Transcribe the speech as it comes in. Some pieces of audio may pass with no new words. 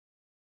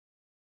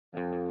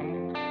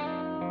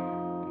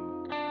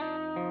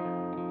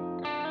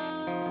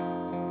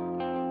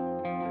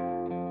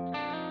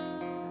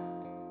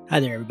Hi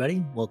there,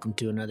 everybody. Welcome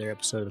to another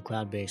episode of the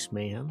Cloud-Based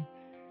Mayhem.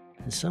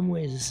 In some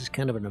ways, this is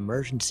kind of an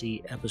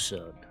emergency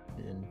episode.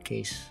 In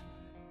case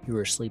you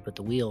were asleep at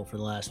the wheel for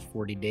the last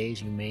 40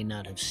 days, you may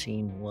not have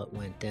seen what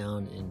went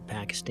down in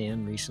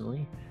Pakistan recently.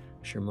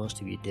 I'm sure most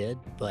of you did,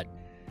 but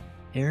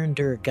Aaron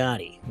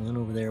Duragati went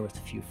over there with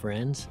a few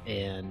friends,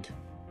 and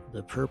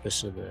the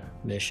purpose of the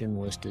mission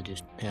was to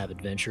just have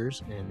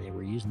adventures, and they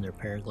were using their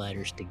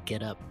paragliders to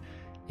get up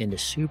into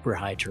super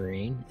high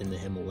terrain in the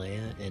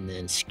Himalaya and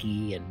then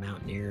ski and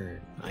mountaineer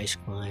and ice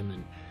climb.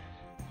 And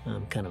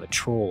I'm kind of a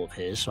troll of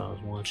his, so I was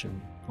watching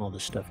all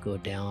this stuff go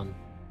down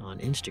on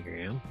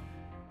Instagram.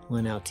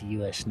 Went out to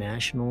US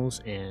Nationals,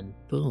 and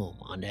boom,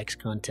 on X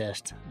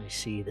Contest I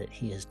see that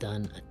he has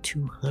done a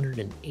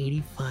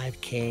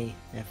 285k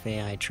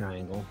FAI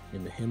triangle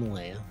in the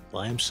Himalaya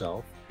by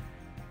himself.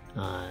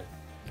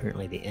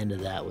 Apparently the end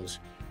of that was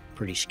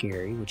pretty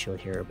scary, which you'll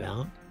hear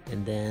about.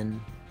 And then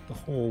the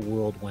whole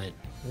world went,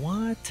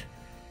 what?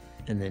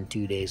 And then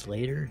 2 days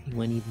later, he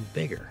went even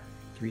bigger,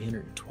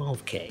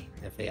 312k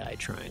FAI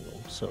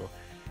triangle. So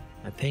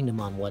I pinged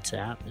him on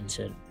WhatsApp and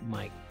said,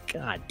 my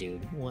God,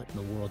 dude, what in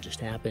the world just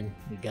happened?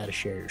 You got to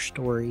share your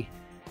story.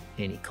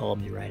 And he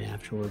called me right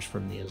afterwards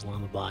from the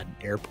Islamabad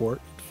airport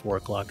at 4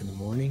 o'clock in the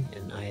morning.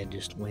 And I had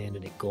just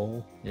landed at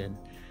Gol in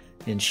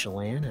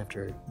Chelan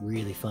after a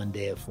really fun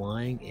day of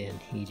flying, and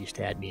he just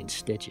had me in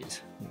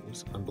stitches. It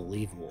was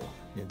unbelievable.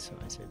 And so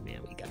I said,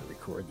 man, we got to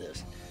record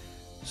this.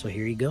 So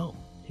here you go.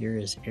 Here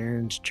is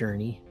Aaron's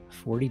journey,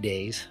 40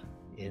 days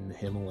in the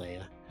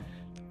Himalaya,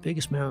 the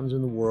biggest mountains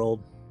in the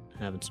world,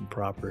 having some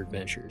proper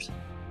adventures.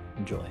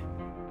 Enjoy.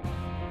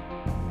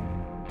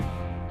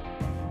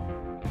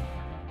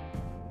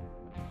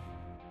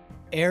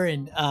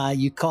 Aaron,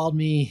 you called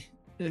me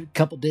a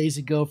couple days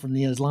ago from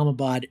the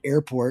Islamabad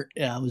airport.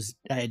 I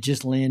had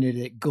just landed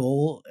at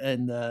Gol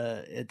and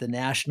at the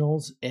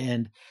Nationals,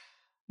 and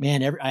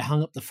man, I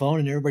hung up the phone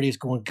and everybody's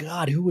going,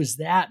 God, who was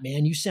that,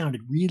 man? You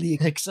sounded really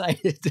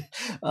excited.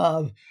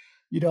 I'm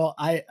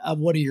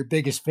one of your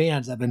biggest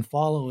fans. I've been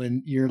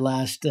following your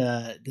last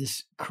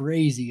this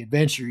crazy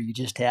adventure you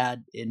just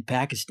had in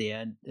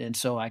Pakistan, and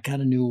so I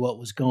kind of knew what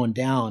was going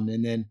down.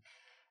 And then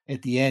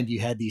at the end, you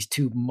had these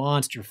two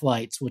monster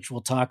flights, which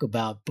we'll talk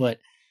about, but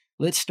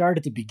let's start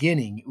at the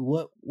beginning.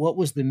 What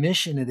was the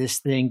mission of this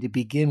thing to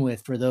begin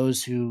with for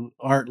those who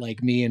aren't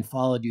like me and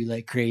followed you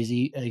like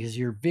crazy? Because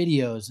your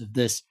videos of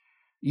this,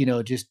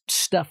 just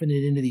stuffing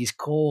it into these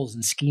coals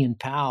and skiing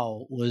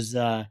POW was,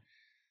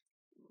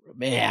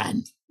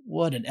 man,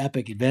 what an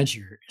epic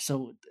adventure.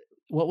 So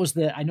what was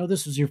I know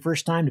this was your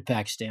first time to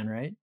Pakistan,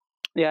 right?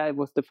 Yeah, it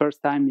was the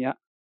first time, yeah.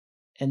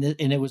 And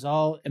it was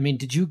all, I mean,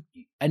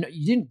 I know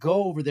you didn't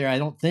go over there, I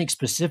don't think,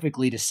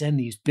 specifically to send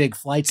these big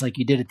flights like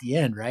you did at the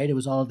end, right? It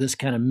was all this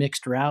kind of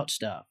mixed route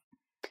stuff.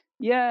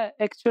 Yeah,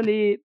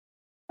 actually,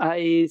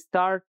 I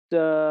start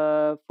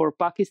for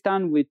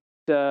Pakistan with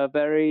a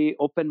very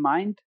open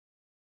mind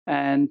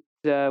and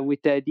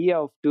with the idea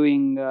of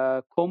doing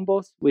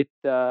combos with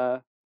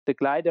the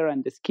glider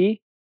and the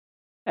ski.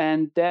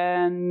 And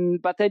then,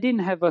 but I didn't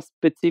have a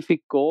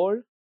specific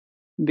goal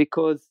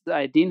because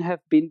I didn't have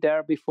been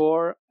there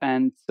before.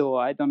 And so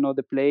I don't know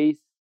the place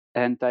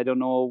and I don't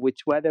know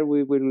which weather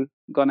we will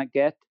gonna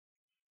get.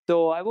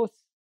 So I was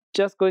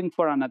just going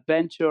for an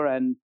adventure,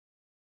 and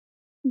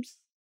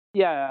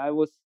yeah, I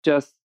was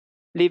just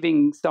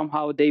living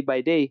somehow day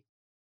by day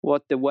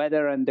what the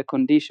weather and the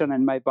condition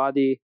and my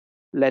body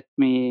let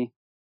me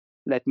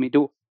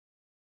do.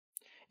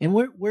 And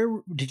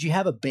where did you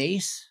have a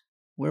base?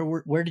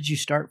 Where did you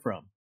start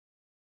from?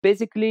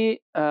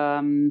 Basically,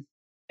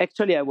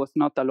 actually, I was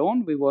not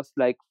alone. We was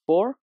like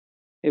four.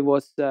 It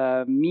was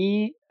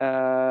me,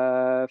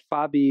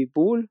 Fabi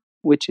Bull,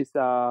 which is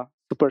a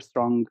super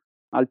strong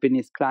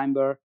alpinist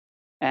climber,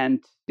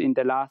 and in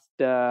the last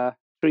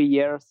 3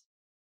 years,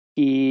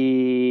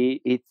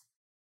 it's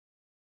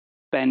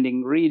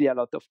spending really a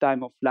lot of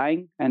time of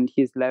flying, and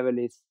his level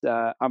is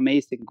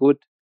amazing good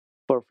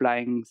for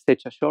flying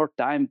such a short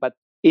time. But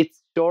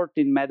it's short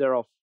in matter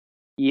of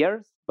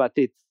years, but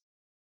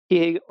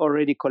he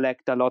already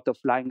collect a lot of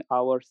flying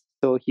hours,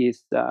 so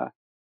he's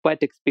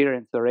quite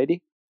experienced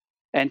already.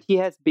 And he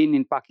has been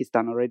in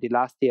Pakistan already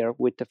last year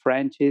with the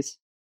Frenchies,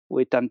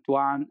 with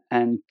Antoine,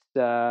 and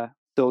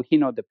so he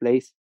know the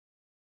place.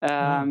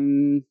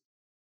 And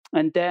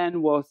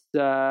then was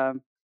Will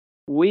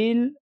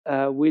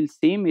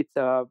Sim. It's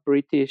a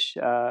British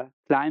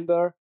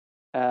climber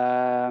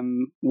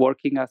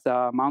working as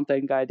a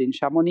mountain guide in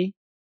Chamonix,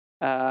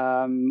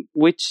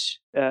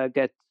 which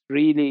gets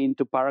really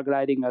into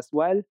paragliding as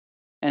well.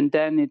 And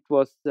then it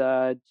was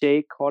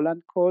Jake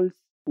Holland Coles,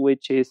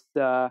 which is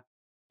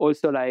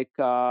also like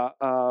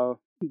a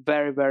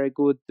very, very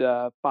good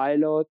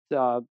pilot,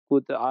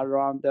 good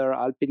all-rounder,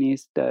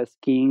 alpinist,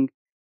 skiing,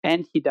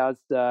 and he does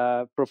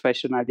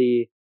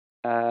professionally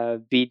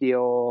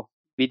video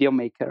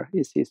maker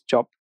is his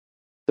job.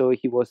 So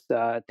he was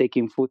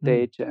taking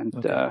footage and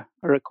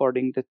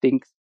recording the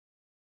things.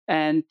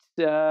 And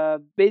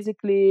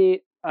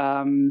basically,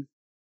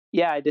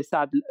 I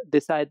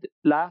decided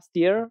last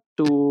year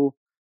to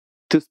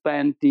to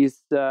spend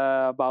these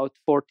about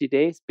 40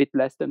 days, bit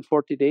less than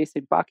 40 days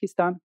in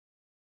Pakistan.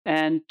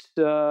 And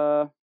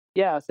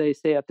as I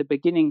say at the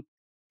beginning,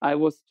 I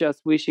was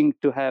just wishing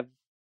to have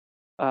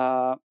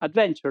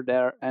adventure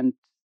there and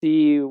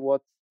see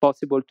what's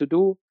possible to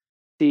do,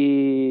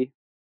 see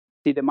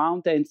the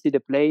mountain, see the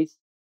place,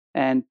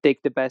 and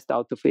take the best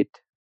out of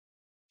it.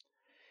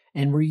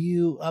 And were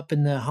you up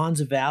in the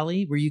Hansa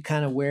Valley? Were you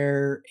kind of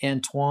where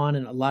Antoine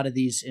and a lot of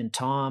these and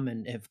Tom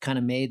and have kind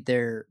of made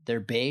their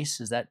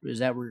base? Is that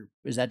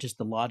just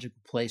the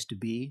logical place to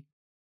be?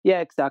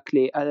 Yeah,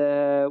 exactly.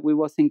 We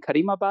was in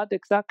Karimabad,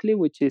 exactly,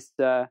 which is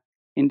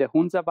in the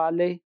Hunza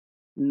Valley,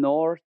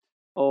 north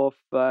of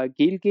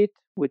Gilgit,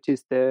 which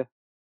is the,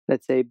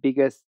 let's say,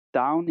 biggest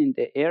town in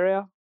the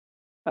area,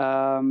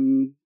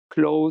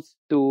 close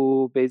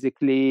to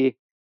basically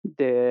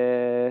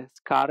the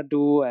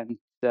Skardu and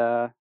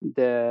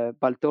the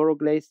Baltoro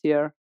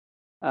Glacier,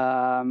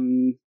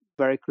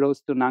 very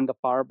close to Nanga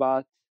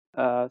Parbat,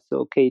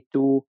 so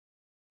K2.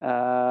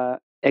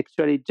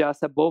 Actually,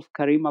 just above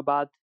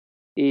Karimabad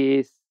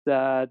is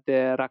the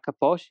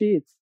Rakaposhi.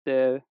 It's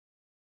the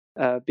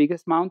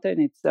biggest mountain.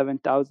 It's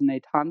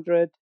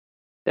 7,800.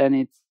 Then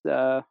it's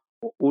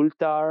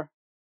Ultar.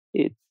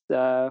 It's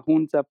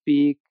Hunza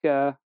Peak,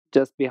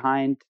 just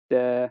behind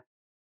the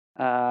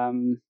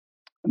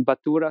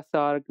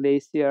Baturasar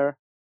Glacier,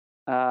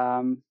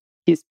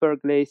 Hisper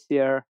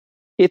Glacier.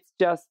 It's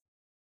just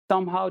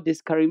somehow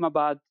this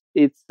Karimabad.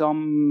 It's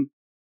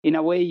in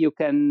a way you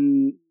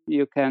can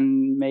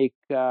make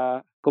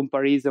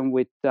comparison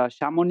with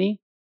Chamonix.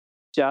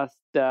 Just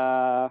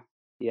I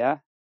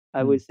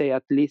would say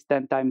at least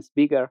 10 times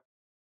bigger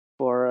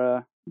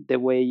for the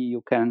way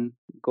you can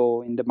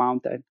go in the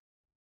mountain.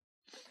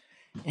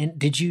 And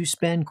did you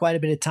spend quite a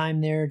bit of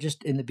time there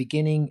just in the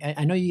beginning?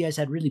 I know you guys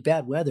had really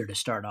bad weather to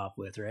start off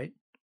with, right?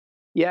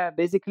 Yeah,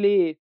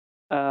 basically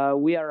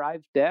we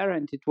arrived there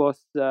and it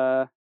was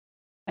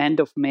end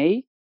of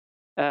May.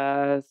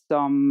 A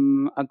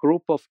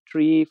group of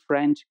 3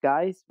 French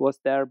guys was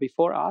there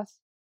before us.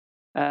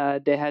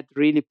 They had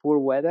really poor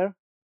weather.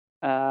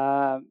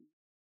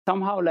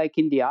 Somehow like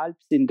in the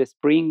Alps in the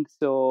spring,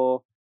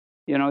 so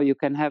you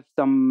can have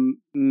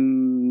some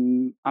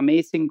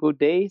amazing good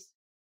days,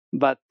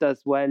 but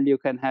as well you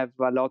can have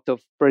a lot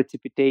of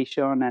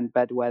precipitation and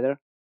bad weather.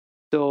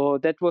 So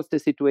that was the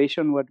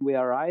situation when we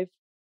arrived.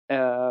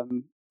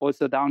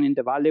 Also down in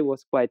the valley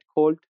was quite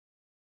cold,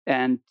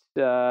 and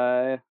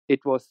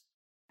it was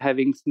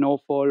having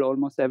snowfall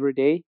almost every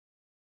day.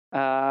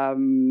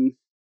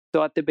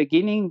 So at the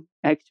beginning,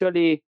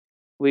 actually,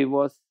 we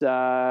was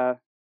I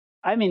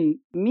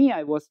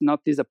was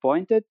not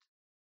disappointed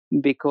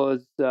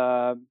because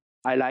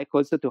I like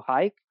also to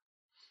hike,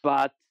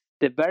 but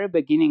the very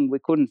beginning we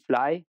couldn't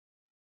fly,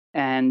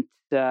 and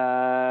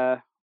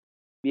after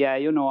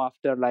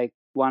like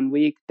 1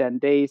 week, 10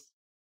 days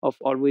of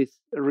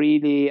always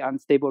really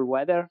unstable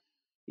weather,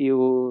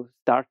 you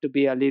start to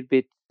be a little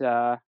bit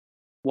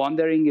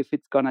wondering if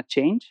it's gonna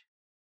change.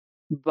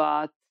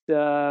 But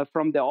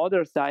from the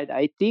other side,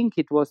 I think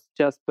it was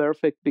just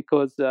perfect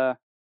because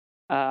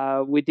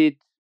we did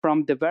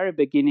from the very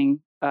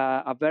beginning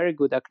a very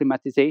good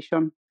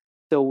acclimatization.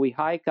 So we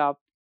hike up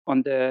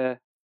on the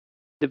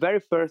very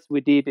first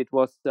we did. It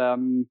was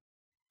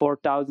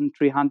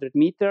 4,300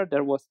 meter.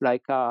 There was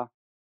like a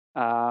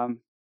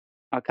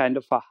kind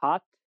of a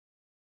hut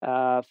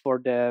for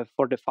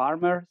the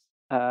farmers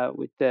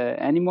with the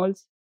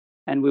animals,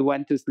 and we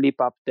went to sleep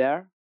up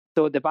there.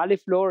 So the valley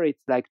floor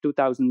it's like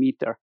 2,000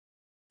 meter.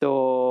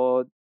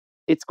 So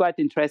it's quite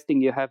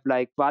interesting. You have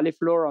like valley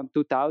floor on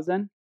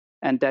 2,000,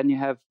 and then you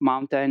have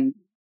mountain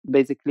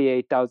basically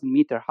 8,000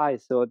 meter high.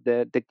 So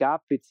the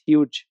gap is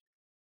huge,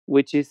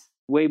 which is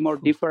way more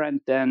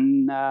different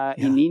than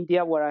in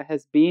India where I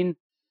has been.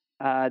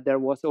 There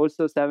was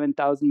also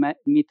 7,000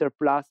 meter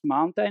plus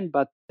mountain,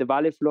 but the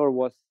valley floor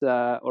was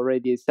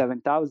already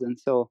 7,000.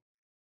 So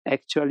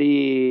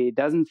actually it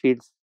doesn't feel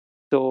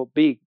so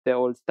big, the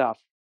old stuff.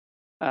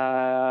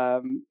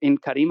 In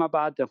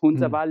Karimabad, the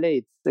Hunza Valley,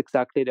 it's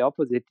exactly the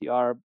opposite. You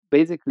are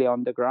basically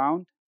on the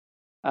ground,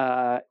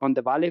 on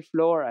the valley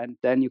floor, and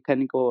then you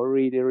can go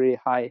really, really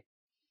high.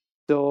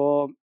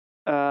 So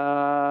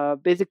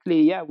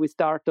basically, we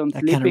start on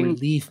that sleeping. That kind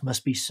of relief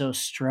must be so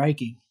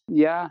striking.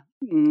 Yeah.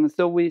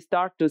 So we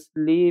start to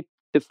sleep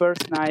the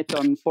first night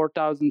on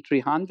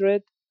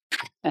 4,300,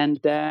 and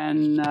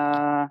then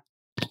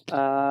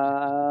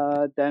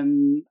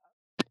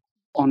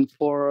on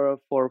 4.5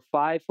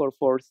 or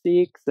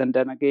 4.6, and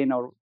then again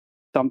or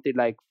something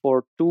like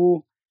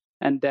 4.2,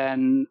 and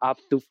then up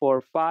to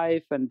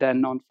 4.5, and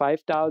then on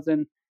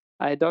 5,000.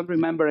 I don't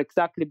remember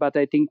exactly, but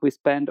I think we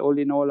spent all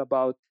in all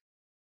about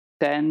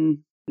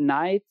 10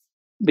 nights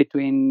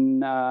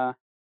between 4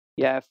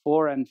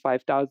 and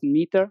 5,000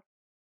 meter.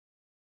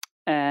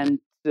 And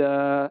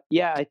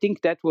I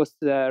think that was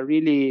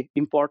really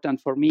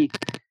important for me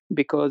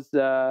because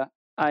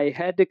I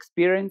had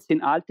experience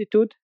in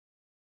altitude,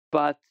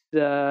 but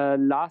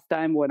last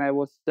time when I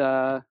was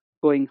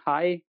going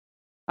high,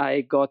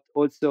 I got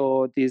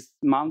also this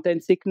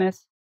mountain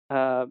sickness.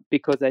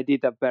 because I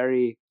did a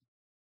very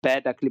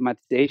bad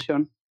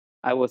acclimatization.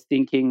 I was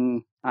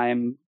thinking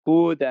I'm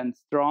good and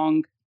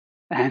strong,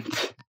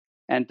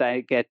 and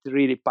I get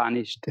really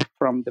punished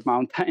from the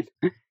mountain.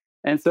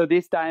 And so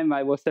this time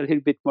I was a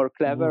little bit more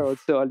clever,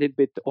 also a little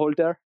bit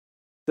older.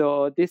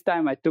 So this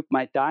time I took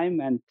my time,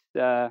 and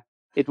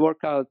it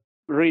worked out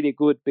really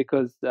good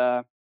because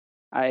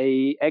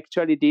I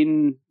actually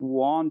didn't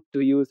want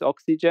to use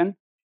oxygen,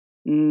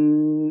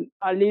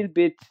 a little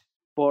bit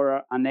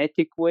for an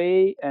ethic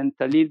way, and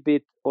a little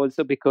bit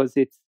also because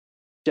it's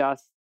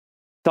just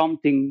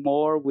something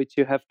more which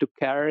you have to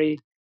carry,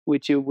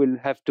 which you will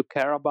have to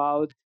care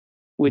about,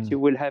 which you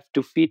will have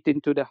to fit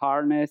into the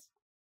harness.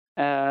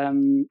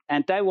 And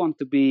I want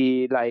to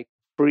be like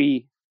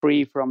free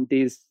from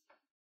this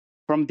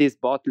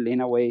bottle in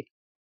a way.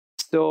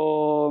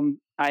 So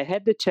I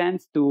had the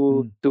chance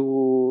to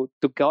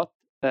get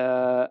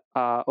a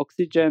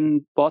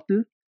oxygen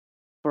bottle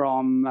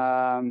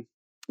from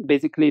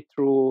basically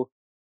through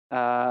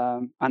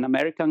an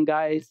American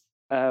guy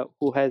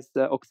who has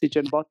the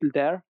oxygen bottle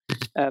there,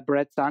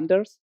 Brett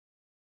Sanders.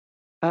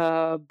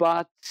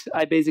 But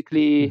I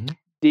basically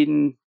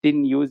didn't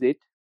use it,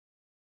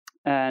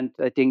 and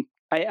I think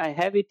I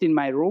have it in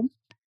my room.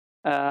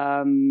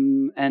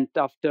 And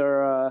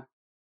after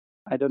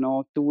I don't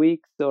know, 2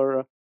 weeks,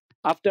 or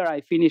after I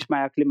finished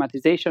my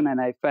acclimatization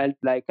and I felt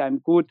like I'm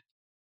good,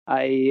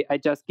 I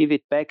just give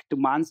it back to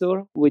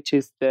Mansour, which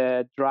is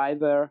the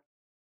driver,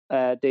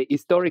 the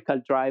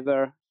historical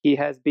driver. He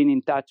has been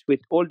in touch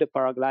with all the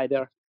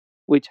paraglider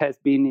which has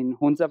been in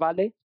Hunza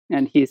Valley,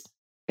 and he's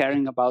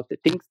caring about the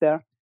things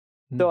there.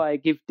 So I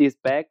give this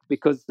back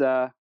because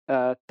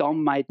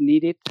Tom might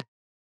need it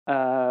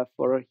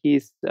for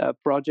his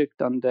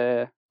project on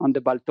the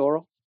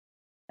Baltoro.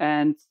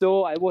 And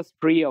so I was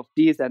free of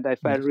this, and I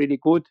felt really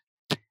good.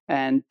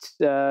 And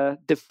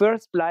the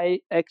first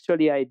flight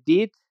actually I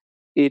did,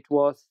 it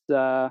was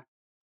a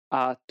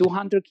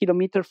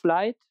 200-kilometer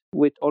flight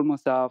with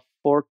almost a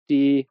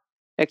 40,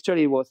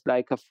 actually it was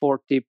like a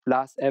 40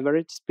 plus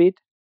average speed.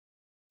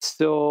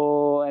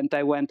 So, and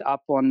I went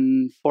up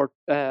on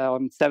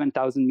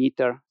 7,000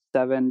 meter,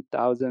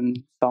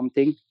 7,000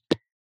 something.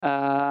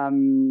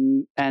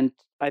 And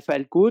I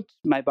felt good.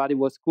 My body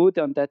was good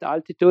on that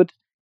altitude.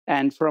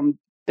 And from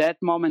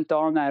that moment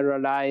on, I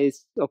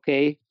realized,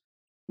 okay,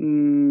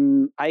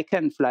 I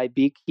can fly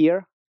big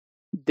here.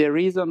 The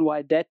reason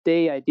why that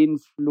day I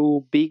didn't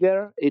flew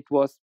bigger, it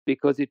was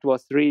because it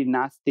was really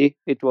nasty.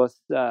 It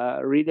was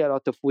really a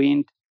lot of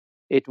wind.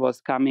 It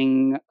was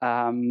coming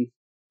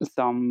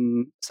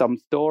some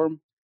storm,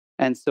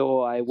 and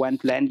so I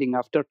went landing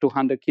after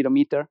 200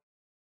 kilometer.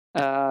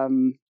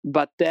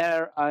 But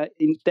there,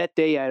 in that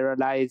day, I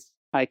realized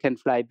I can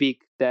fly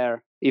big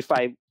there if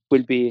I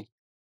will be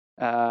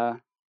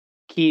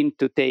keen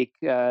to take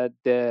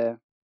the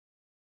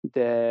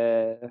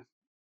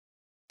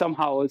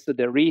somehow also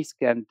the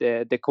risk and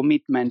the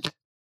commitment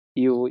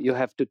you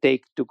have to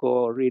take to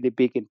go really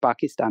big in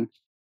Pakistan.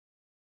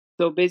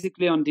 So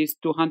basically, on this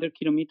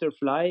 200-kilometer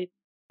flight,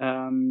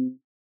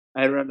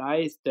 I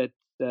realized that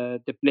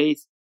the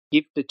place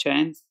gives the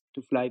chance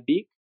to fly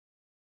big.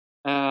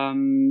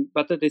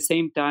 But at the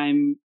same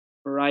time,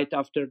 right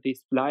after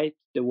this flight,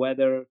 the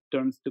weather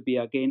turns to be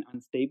again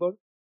unstable.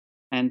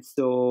 And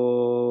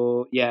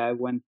so, yeah, I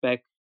went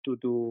back to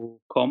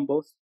do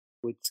combos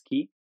with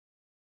ski.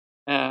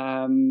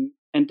 And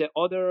the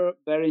other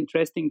very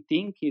interesting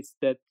thing is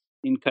that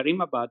in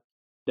Karimabad,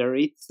 there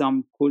is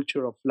some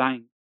culture of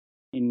flying,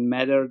 in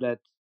matter that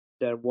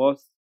there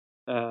was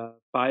a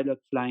pilot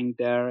flying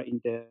there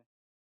in the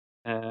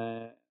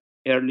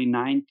early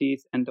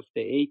 90s, end of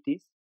the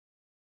 80s.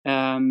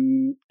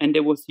 And they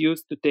was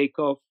used to take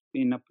off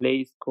in a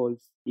place called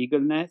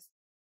Eagle Nest,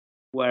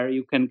 where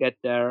you can get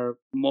there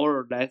more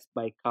or less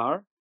by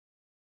car.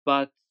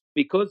 But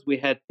because we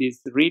had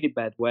this really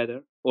bad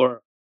weather,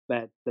 or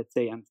bad, let's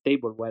say,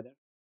 unstable weather,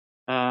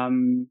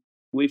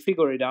 we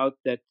figured out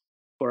that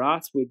for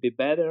us it would be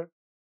better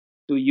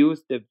to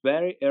use the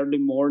very early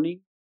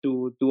morning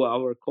to do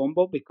our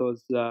combo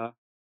because,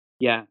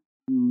 yeah,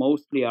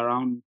 mostly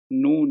around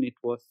noon it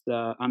was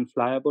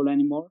unflyable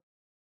anymore.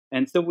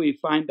 And so we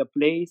find a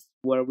place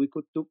where we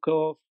could take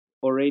off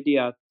already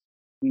at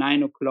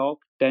 9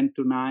 o'clock, 10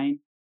 to 9,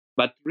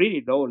 but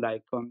really low,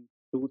 like on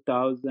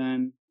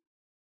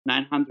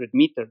 2,900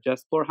 meters,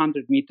 just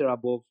 400 meters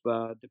above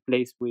the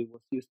place we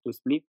was used to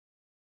sleep.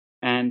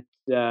 And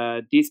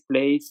this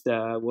place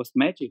was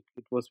magic.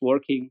 It was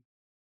working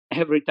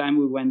every time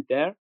we went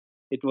there.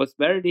 It was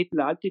very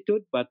little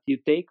altitude, but you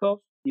take off,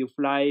 you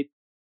fly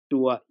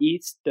to a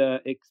east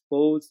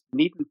exposed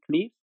little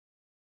cliff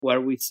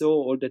where we saw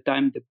all the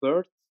time the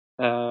birds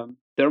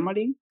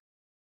thermaling.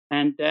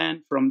 And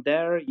then from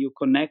there, you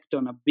connect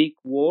on a big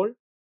wall,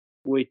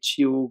 which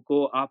you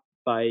go up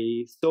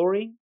by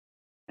soaring.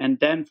 And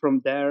then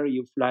from there,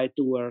 you fly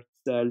towards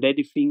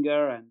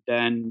Ladyfinger, and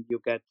then you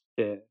get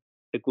the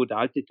good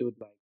altitude,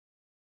 like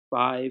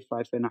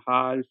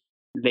 5.5.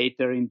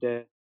 Later in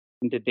the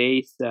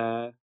days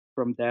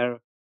from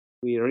there,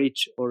 we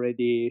reach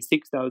already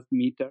 6,000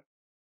 meters.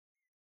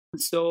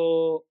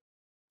 So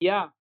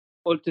yeah,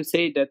 all to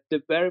say that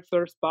the very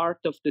first part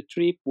of the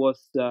trip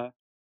was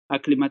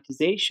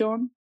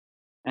acclimatization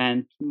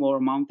and more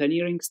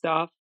mountaineering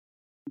stuff.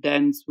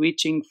 Then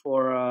switching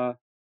for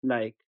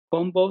like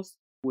combos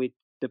with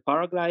the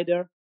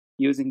paraglider,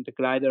 using the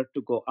glider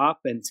to go up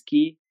and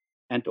ski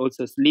and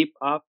also sleep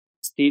up.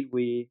 Still,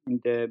 we in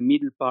the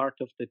middle part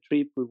of the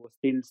trip we were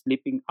still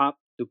sleeping up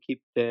to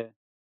keep the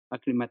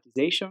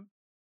acclimatization.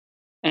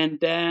 And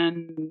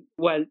then,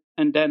 well,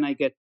 and then I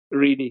get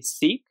really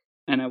sick,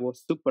 and I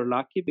was super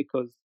lucky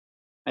because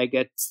I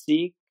get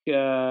sick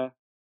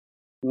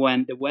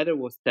when the weather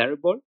was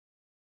terrible,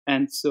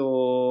 and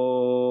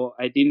so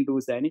I didn't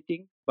lose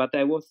anything. But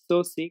I was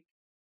so sick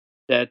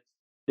that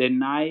the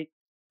night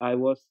I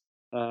was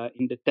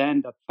in the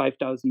tent at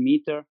 5,000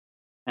 meter,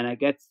 and I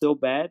get so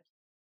bad,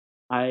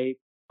 I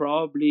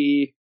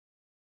probably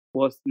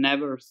was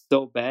never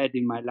so bad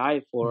in my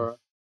life, Hmm. or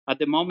at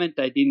the moment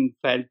I didn't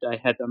felt I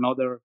had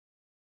another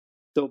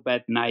so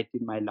bad night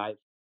in my life.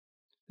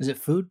 Is it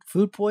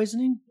food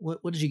poisoning?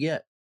 What did you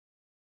get?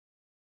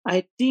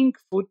 I think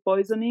food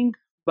poisoning,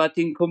 but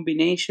in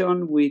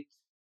combination with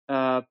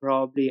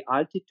probably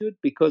altitude,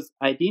 because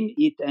I didn't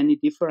eat any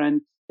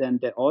different than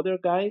the other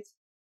guys,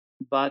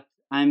 but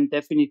I'm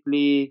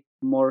definitely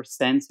more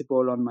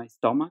sensible on my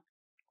stomach.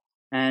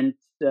 And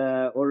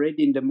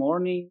already in the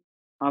morning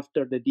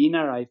after the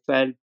dinner, I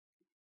felt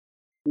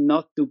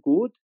not too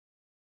good.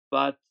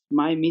 But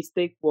my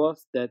mistake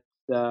was that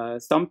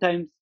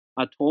sometimes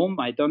at home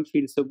I don't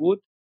feel so good,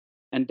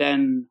 and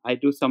then I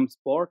do some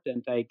sport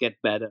and I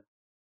get better.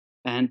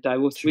 And I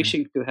was Sure.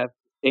 wishing to have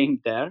the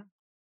same there.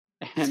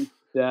 And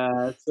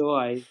so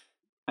I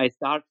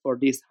start for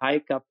this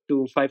hike up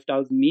to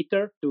 5,000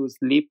 meter to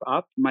sleep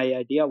up. My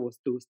idea was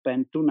to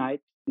spend 2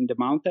 nights in the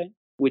mountain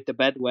with the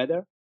bad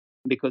weather,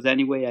 because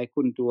anyway I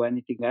couldn't do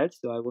anything else.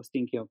 So I was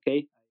thinking,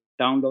 okay,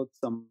 download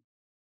some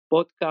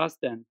podcast,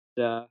 and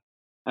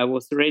I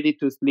was ready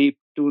to sleep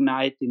 2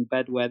 nights in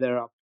bad weather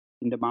up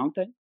in the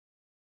mountain.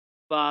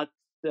 But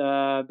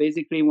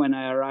basically, when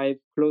I arrived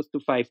close to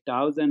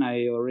 5,000,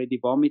 I already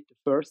vomited the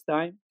first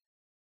time.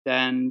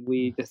 Then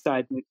we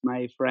decided with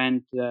my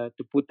friend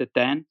to put the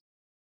tent,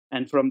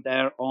 and from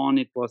there on,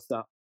 it was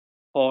a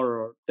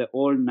horror. The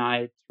whole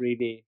night,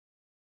 really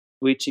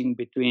switching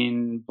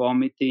between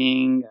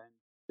vomiting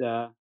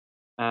and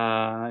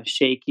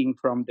shaking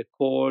from the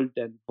cold,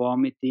 and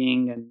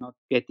vomiting and not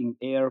getting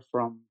air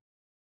from.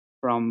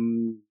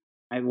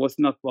 I was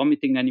not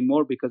vomiting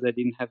anymore because I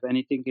didn't have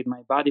anything in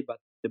my body, but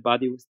the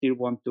body would still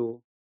want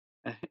to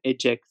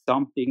eject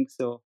something.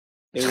 So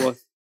it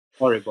was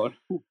horrible.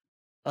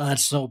 Oh,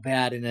 that's so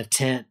bad in a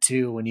tent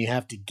too when you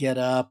have to get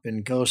up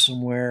and go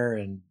somewhere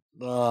and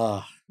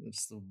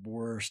it's the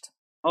worst.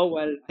 Oh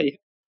well,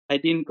 I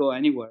didn't go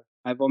anywhere.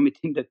 I vomited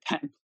in the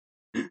tent.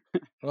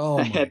 Oh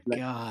I had my like,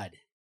 god.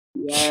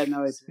 yeah,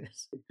 no,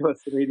 Jesus. it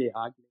was really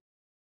ugly.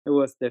 It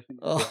was definitely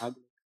Oh.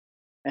 ugly.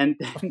 And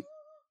then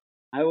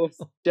I was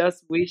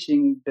just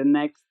wishing the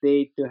next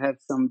day to have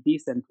some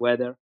decent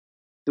weather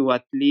to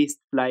at least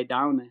fly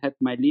down. I had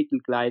my little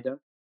glider,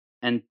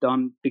 and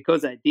done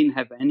because I didn't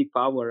have any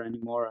power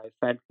anymore. I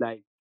felt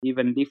like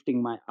even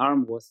lifting my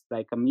arm was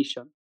like a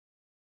mission.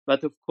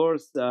 But of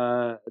course,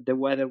 the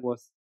weather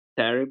was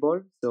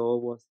terrible, so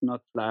it was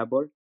not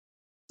flyable.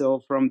 So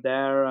from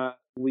there,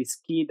 we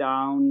ski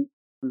down,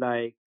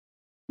 like,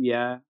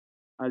 yeah,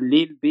 a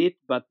little bit,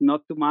 but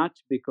not too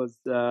much, because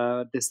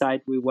the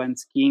side we went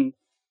skiing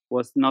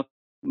was not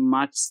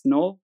much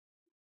snow.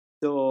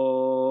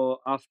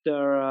 So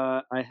after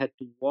I had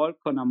to walk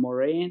on a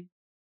moraine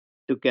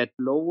to get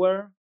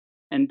lower,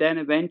 and then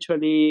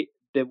eventually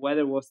the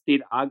weather was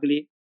still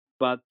ugly.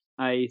 But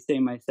I say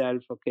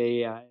myself,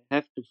 okay, I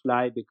have to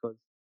fly because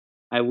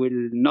I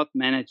will not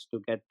manage to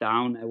get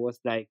down. I was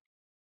like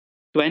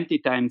 20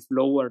 times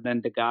lower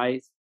than the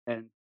guys,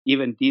 and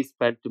even this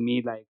felt to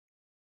me like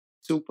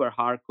super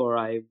hardcore.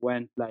 I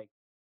went like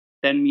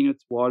 10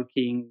 minutes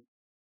walking,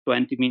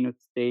 20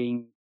 minutes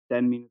staying,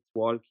 10 minutes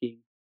walking.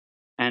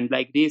 And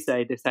like this,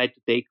 I decided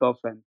to take off,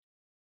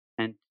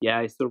 and yeah,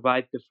 I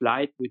survived the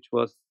flight, which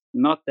was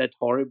not that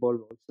horrible,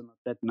 also not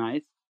that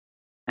nice,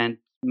 and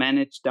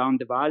managed down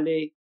the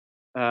valley,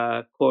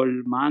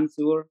 called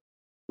Mansour,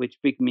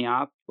 which picked me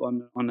up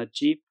on a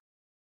jeep.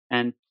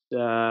 And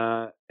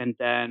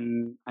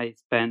then I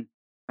spent,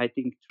 I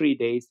think, 3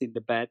 days in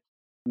the bed,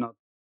 not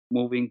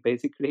moving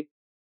basically.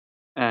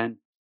 And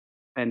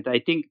and I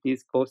think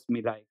this cost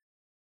me like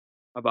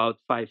about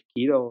 5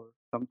 kilo or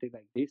something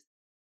like this.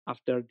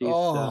 After this,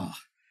 Oh.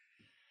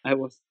 I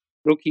was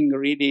looking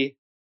really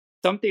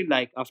something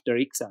like after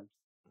exams.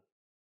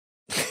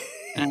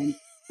 And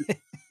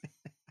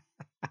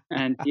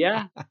and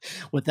yeah,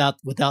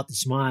 without the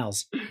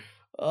smiles. yeah.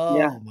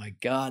 Oh my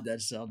god,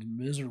 that sounds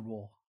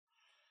miserable.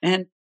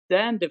 And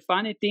then the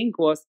funny thing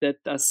was that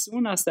as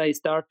soon as I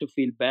start to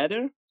feel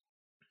better,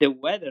 the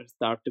weather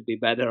start to be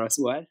better as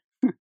well.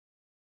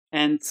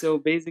 And so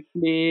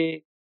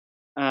basically,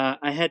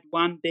 I had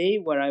one day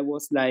where I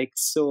was like,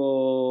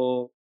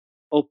 so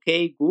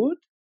okay, good.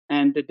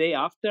 And the day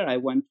after, I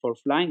went for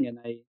flying, and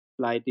I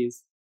fly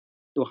this.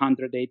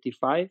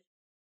 285.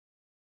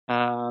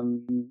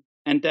 And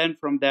then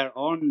from there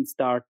on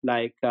start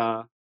like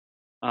a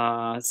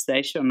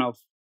session of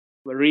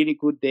really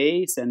good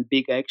days and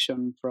big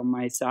action from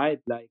my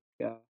side, like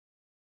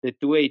the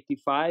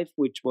 285,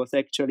 which was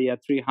actually a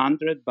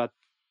 300, but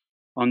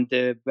on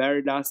the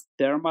very last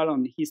thermal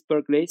on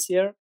Hisper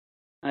Glacier,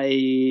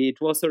 it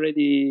was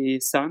already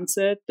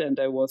sunset and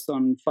I was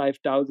on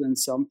 5,000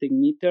 something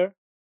meter,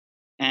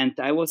 and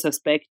I was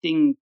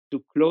expecting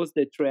to close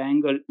the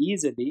triangle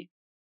easily,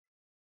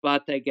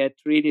 but I get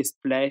really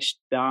splashed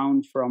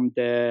down from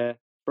the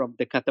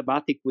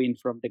katabatic wind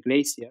from the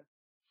glacier.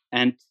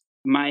 And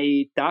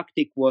my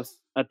tactic was,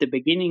 at the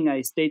beginning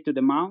I stay to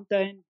the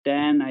mountain,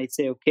 then I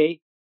say, okay,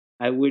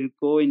 I will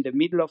go in the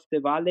middle of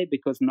the valley,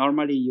 because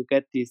normally you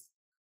get this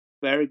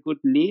very good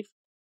lift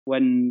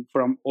when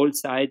from all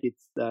sides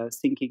it's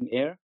sinking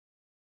air,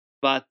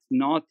 but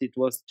not. It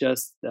was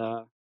just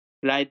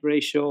glide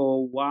ratio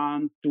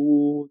 1,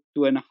 2,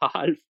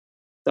 2.5,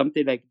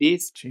 something like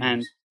this. Jeez.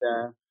 And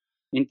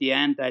in the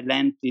end, I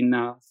land in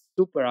a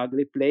super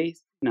ugly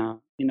place,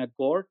 in a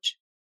gorge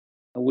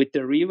with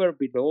the river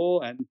below,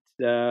 and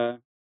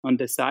on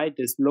the side,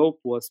 the slope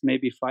was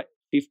maybe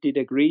 50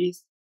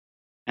 degrees.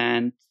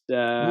 And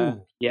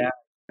yeah,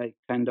 I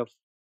kind of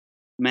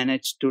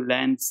managed to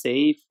land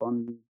safe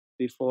on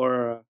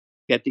before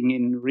getting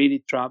in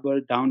really trouble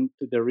down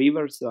to the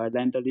river. So I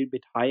land a little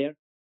bit higher,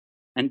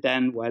 and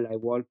then while I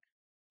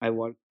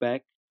walk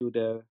back to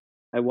the.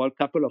 I walk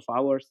a couple of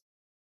hours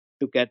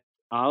to get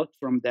out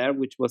from there,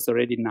 which was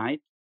already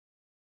night.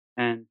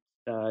 And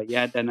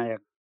yeah, then I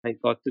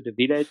got to the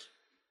village,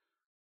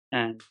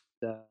 and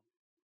uh,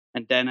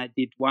 and then I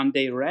did 1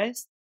 day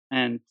rest,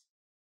 and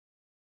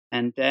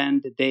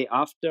then the day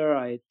after,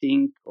 I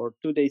think, or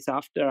 2 days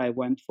after, I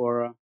went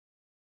for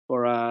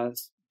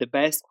the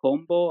best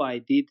combo I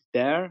did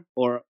there,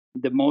 or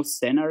the most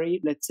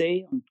scenery, let's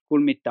say, on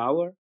Kulmit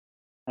Tower.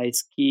 I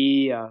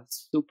ski a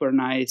super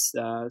nice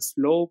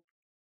slope,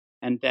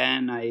 and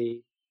then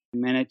I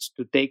managed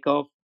to take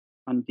off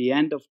on the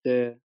end of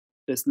the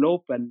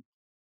slope, and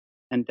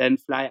then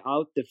fly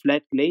out the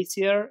flat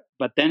glacier.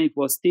 But then it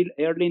was still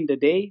early in the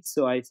day,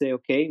 so I say,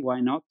 okay,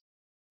 why not?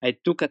 I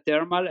took a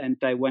thermal and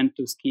I went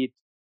to ski it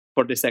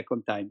for the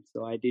second time.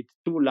 So I did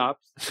 2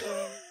 laps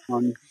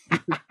on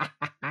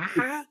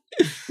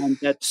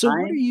that So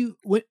time. what are you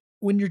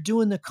when you're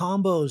doing the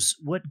combos?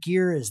 What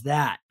gear is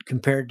that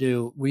compared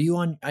to? Were you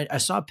on? I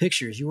saw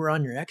pictures. You were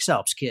on your X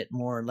Alps kit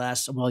more or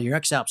less. Well, your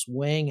X Alps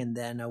wing and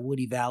then a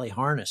Woody Valley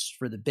harness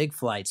for the big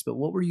flights. But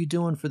what were you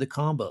doing for the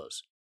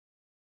combos?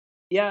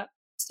 Yeah.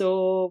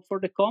 So for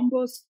the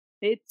combos,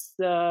 it's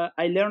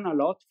I learned a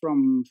lot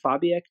from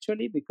Fabi,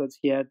 actually, because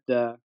he had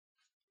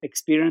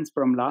experience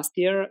from last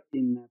year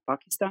in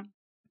Pakistan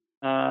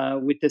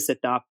with the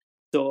setup.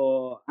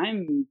 So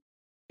I'm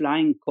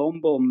flying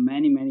combo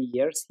many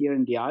years here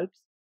in the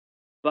Alps,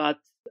 but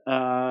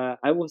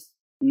I was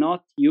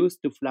not used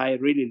to fly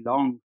really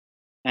long.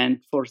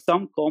 And for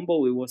some combo,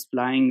 we was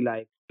flying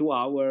like 2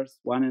 hours,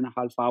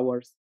 1.5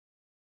 hours.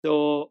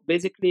 So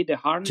basically, the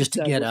harness Just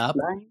to I get was up?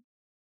 flying,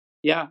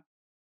 yeah,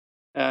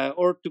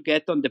 or to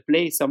get on the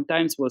place.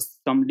 Sometimes was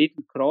some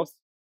little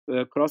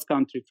cross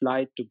country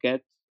flight to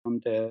get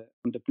on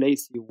the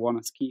place you want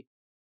to ski.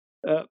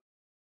 Uh,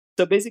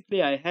 so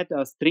basically, I had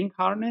a string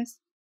harness.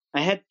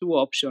 I had two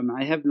options.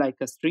 I have like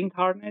a string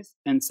harness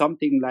and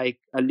something like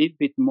a little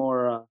bit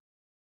more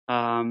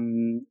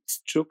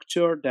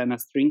structured than a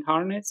string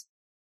harness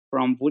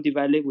from Woody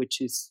Valley, which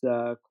is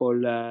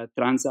called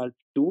Transalp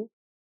 2,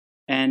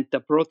 and the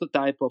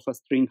prototype of a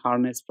string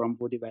harness from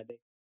Woody Valley.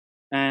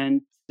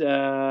 And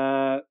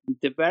the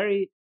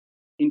very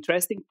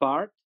interesting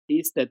part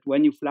is that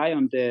when you fly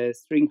on the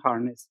string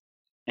harness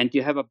and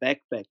you have a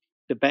backpack,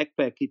 the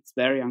backpack it's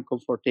very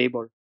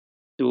uncomfortable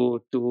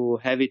to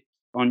have it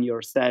on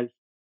yourself.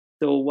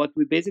 So what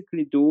we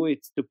basically do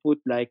is to put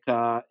like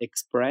a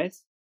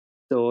express,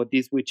 so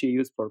this which you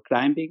use for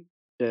climbing,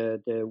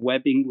 the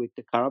webbing with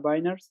the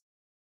carabiners,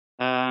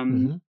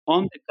 on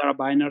the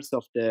carabiners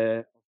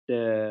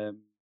the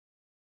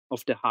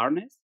of the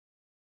harness,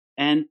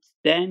 and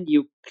then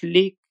you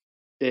click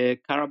the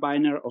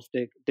carabiner of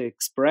the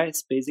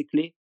express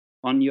basically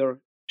on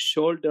your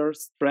shoulder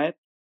strap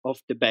of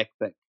the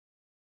backpack.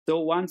 So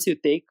once you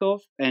take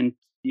off and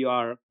you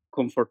are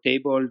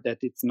comfortable that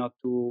it's not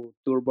too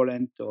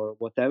turbulent or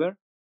whatever,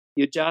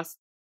 you just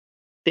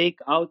take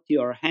out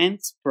your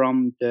hands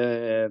from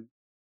the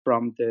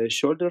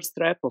shoulder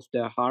strap of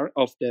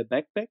the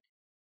backpack,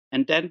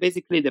 and then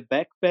basically the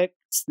backpack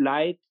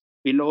slide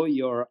below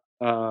your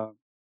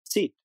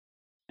seat,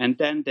 and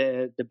then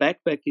the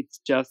backpack it's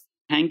just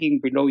hanging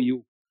below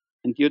you,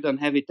 and you don't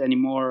have it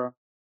anymore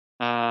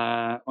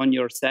on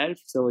yourself,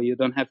 so you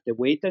don't have the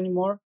weight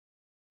anymore.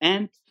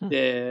 And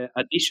the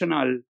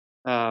additional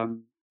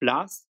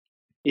plus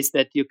is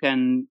that you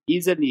can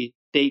easily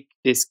take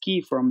the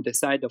ski from the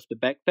side of the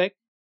backpack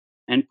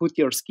and put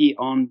your ski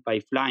on by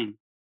flying,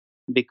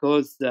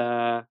 because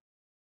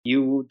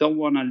you don't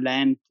want to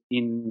land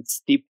in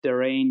steep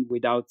terrain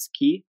without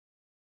ski.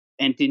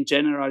 and in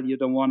general, you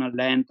don't want to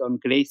land on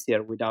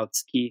glacier without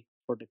ski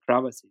for the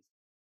crevasses.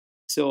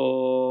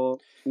 So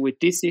with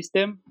this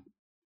system,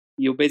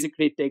 you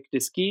basically take the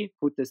ski,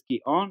 put the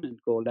ski on, and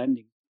go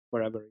landing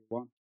wherever you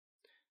want.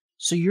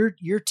 So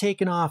you're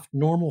taking off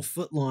normal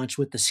foot launch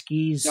with the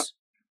skis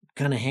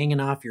kind of hanging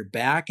off your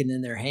back, and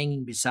then they're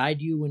hanging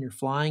beside you when you're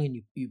flying,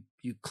 and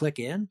you click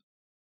in.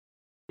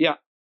 Yeah.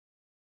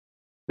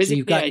 Basically, so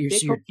you've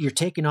got you're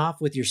taking off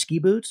with your ski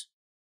boots.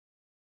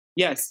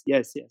 Yes,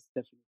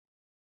 definitely.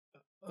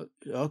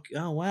 Okay.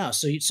 Oh wow!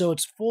 So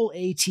it's full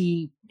AT,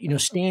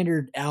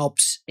 standard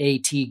Alps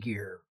AT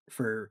gear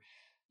for,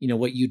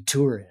 what you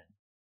tour in.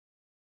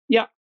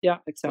 Yeah,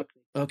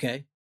 exactly.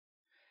 Okay.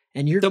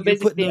 And you're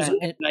basically putting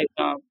those like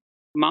a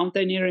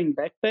mountaineering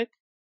backpack.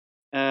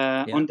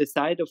 On the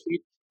side of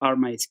it are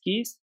my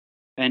skis,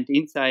 and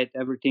inside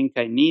everything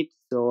I need.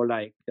 So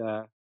like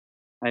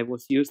I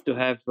was used to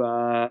have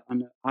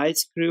an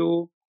ice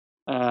screw,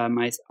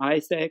 my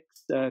ice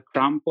axe,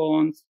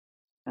 crampons,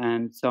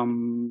 and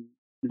some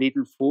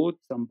little food,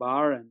 some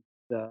bar, and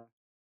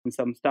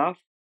some stuff.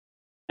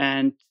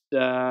 And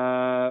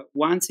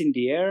once in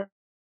the air,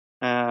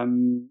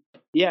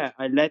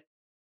 I let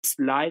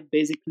slide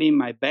basically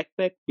my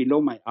backpack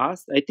below my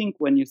ass. I think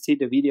when you see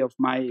the video of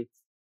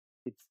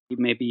it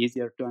may be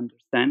easier to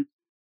understand.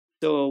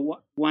 So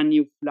when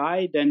you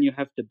fly, then you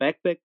have the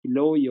backpack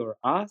below your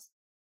ass,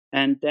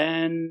 and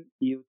then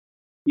you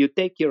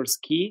take your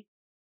ski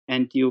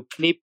and you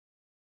clip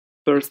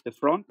first the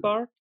front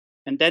part,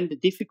 and then the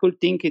difficult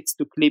thing is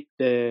to clip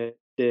the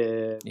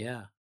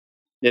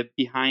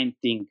behind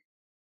thing.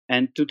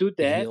 And to do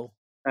that,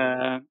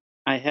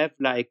 I have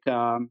like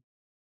a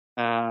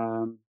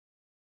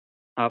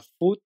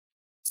foot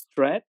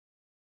strap,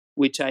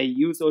 which I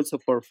use also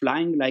for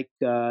flying, like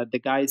the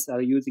guys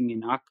are using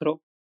in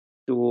acro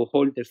to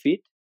hold the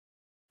feet.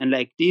 And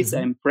like this,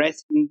 I'm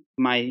pressing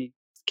my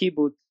ski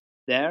boot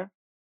there,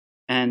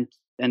 and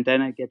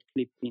then I get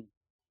clipped in.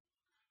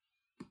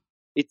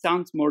 It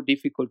sounds more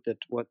difficult than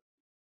what.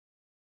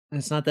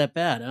 It's not that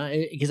bad, huh?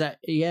 Because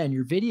in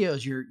your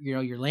videos,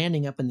 you're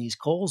landing up in these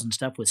coals and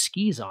stuff with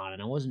skis on,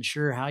 and I wasn't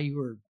sure how you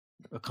were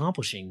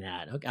accomplishing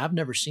that. I've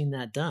never seen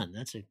that done.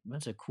 That's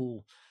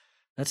cool.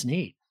 That's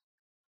neat.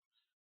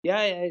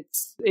 Yeah,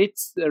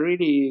 it's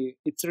really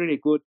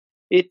good.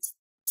 It's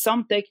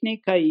some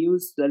technique I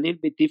used a little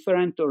bit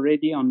different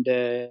already on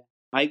the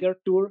Eiger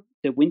Tour,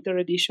 the winter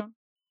edition,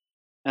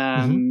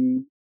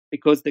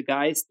 because the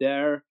guys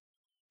there,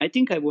 I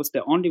think I was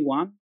the only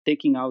one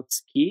taking out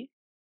ski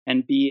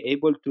and be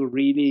able to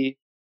really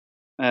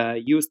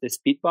use the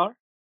speed bar.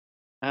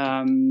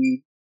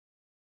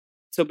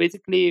 So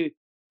basically,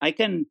 I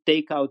can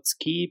take out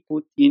ski,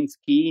 put in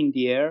ski in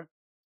the air.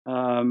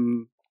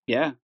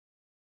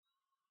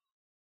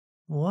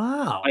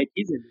 Wow. Quite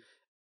easily.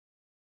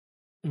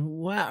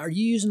 Wow. Are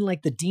you using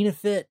like the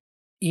Dynafit,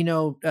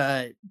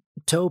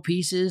 toe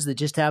pieces that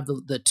just have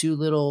the two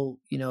little,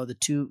 the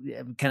two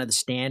kind of the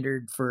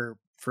standard for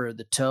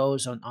the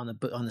toes on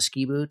the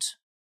ski boots?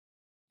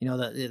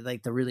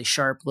 Like the really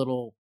sharp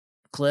little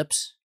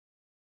clips.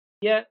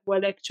 Yeah,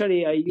 well,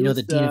 actually, I used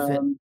the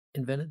Dynafit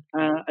invented.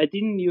 I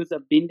didn't use a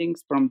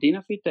Bindings from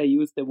Dynafit. I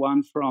used the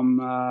one from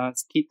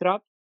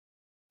Skitrap,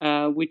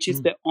 which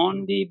is the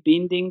only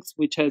Bindings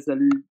which has a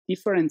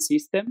different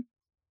system.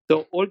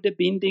 So all the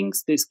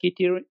Bindings, the ski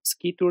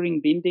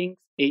touring Bindings,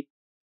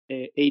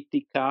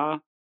 80K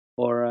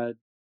or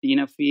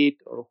Dynafit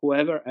or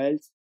whoever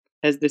else,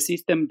 has the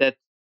system that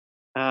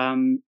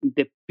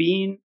the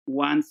pin,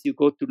 once you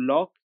go to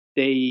lock,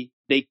 they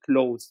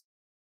close,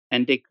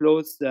 and they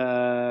close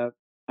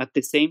at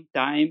the same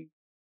time,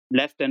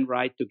 left and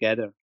right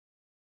together.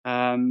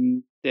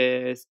 The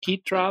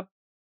Skitrap,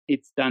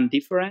 it's done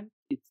different.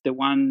 It's the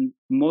one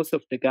most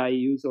of the guys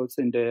use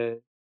also in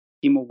the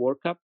Timo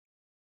World Cup,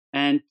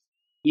 and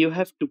you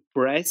have to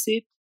press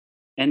it,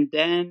 and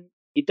then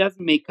it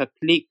doesn't make a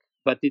click,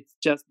 but it's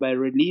just by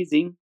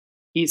releasing,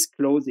 he's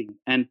closing,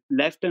 and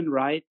left and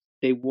right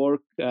they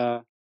work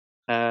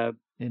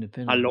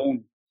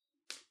alone.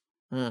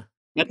 Huh.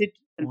 But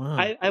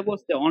I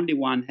was the only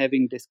one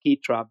having the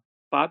Skitrap.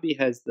 Fabi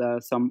has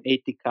some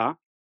 80K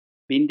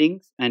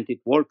bindings, and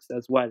it works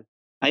as well.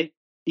 I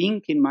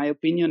think, in my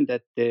opinion,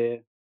 that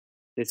the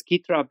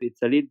Skitrap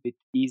it's a little bit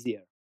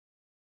easier.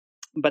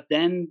 But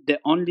then the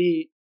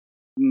only,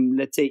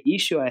 let's say,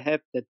 issue I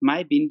have that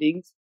my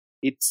bindings,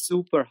 it's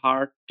super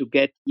hard to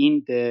get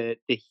in the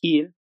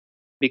heel,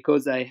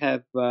 because I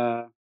have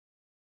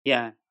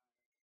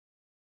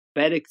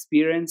bad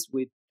experience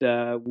with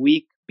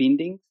weak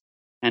bindings,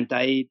 and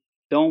I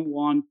don't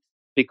want,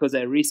 because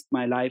I risk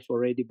my life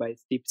already by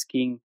steep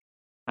skiing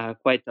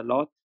quite a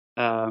lot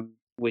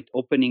with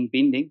opening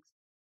bindings.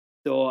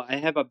 So I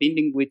have a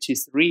binding which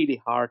is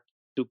really hard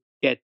to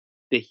get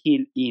the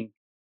heel in.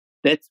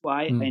 That's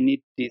why I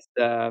need this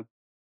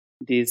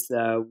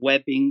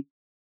webbing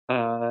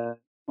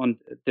on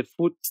the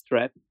foot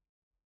strap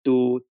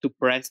to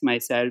press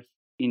myself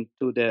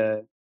into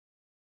the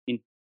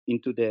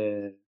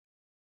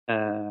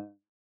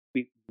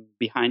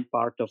behind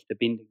part of the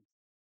binding.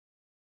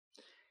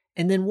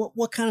 And then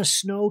what kind of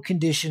snow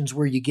conditions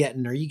were you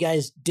getting? Are you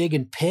guys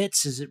digging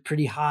pits? Is it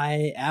pretty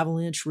high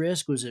avalanche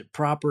risk? Was it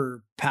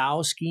proper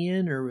POW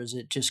skiing, or was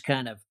it just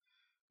kind of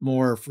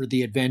more for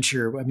the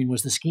adventure? I mean,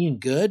 was the skiing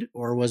good,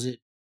 or was it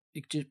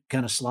just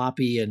kind of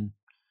sloppy and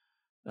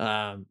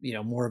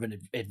more of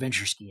an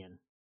adventure skiing?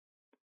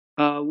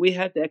 We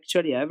had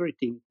actually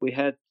everything. We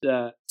had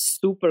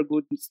super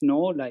good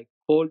snow, like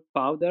cold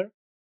powder,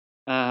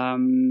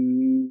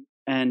 and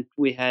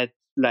we had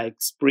like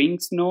spring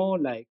snow,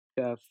 like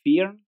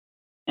firn,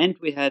 and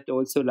we had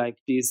also like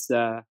this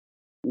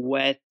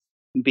wet,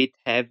 bit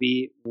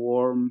heavy,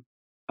 warm,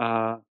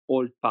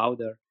 old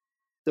powder.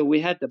 So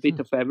we had a bit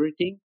of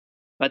everything,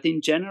 but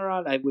in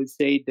general, I would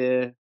say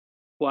the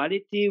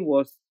quality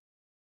was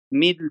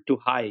middle to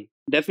high.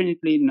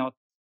 Definitely not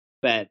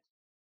bad.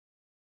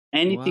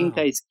 Anything Wow.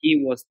 I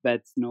ski was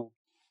bad snow.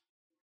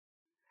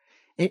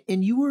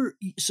 And you were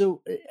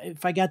so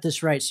if I got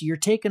this right, so you're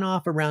taking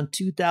off around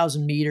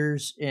 2,000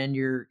 meters, and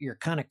you're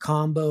kind of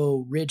combo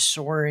ridge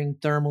soaring,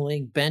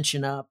 thermaling,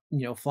 benching up,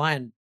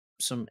 flying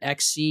some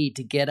XC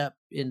to get up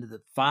into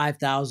the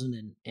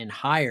 5,000 and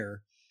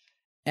higher.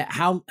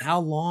 How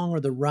long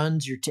are the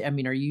runs I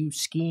mean, are you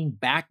skiing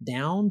back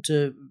down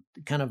to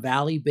kind of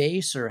valley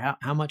base, or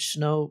how much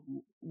snow?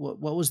 What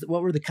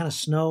were the kind of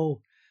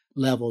snow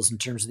levels in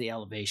terms of the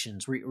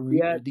elevations?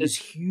 Yeah, Are these the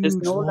huge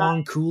snow long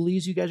line,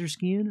 coulees you guys are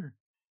skiing? Or?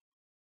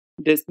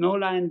 the snow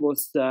line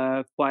was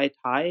quite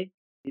high.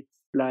 It's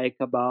like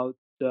about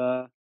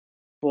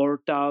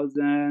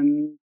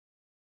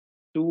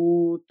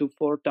 4,002 to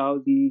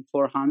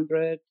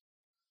 4,400. Okay.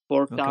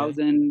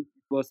 4,000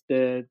 was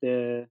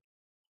the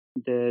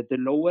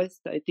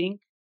lowest, I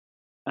think.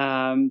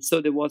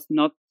 So there was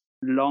not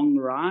long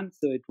run.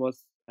 So it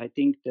was, I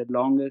think, the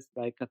longest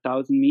like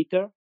 1,000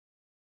 meter.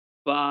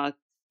 But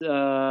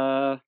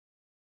uh,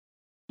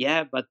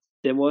 yeah, but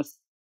there was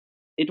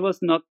it was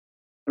not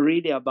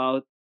really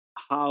about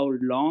how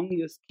long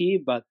you ski,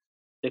 but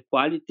the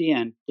quality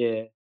and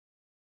the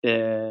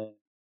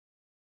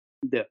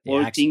The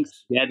all things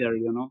access. together.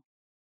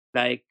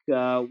 Like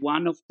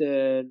one of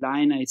the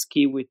line I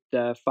ski with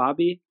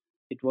Fabi,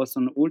 it was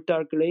on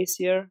Ultar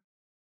Glacier,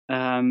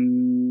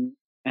 um,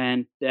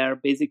 and there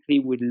basically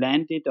we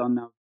landed on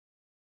a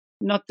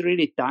not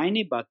really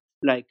tiny, but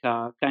like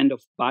a kind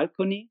of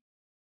balcony,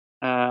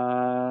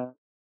 uh,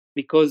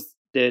 because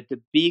the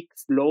big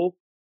slope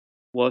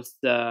was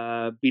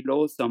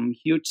below some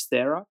huge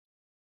Sierra.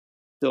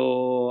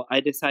 So I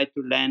decided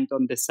to land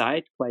on the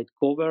side, quite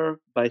covered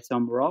by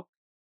some rock.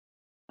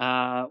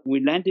 We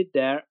landed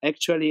there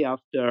actually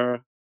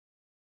after,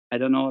 I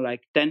don't know,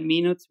 like 10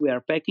 minutes. We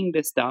are packing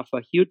the stuff,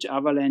 a huge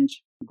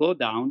avalanche go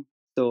down.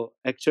 So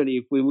actually,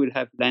 if we would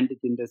have landed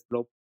in the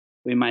slope,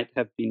 we might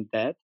have been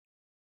dead.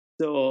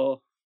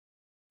 So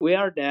we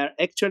are there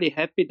actually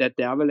happy that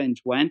the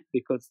avalanche went,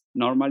 because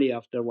normally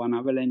after one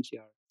avalanche, you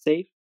are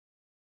safe.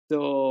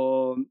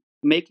 So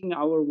making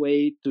our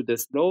way to the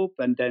slope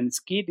and then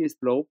ski this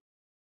slope,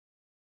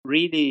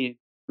 really,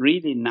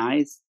 really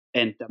nice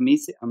and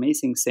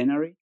amazing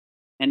scenery.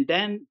 And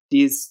then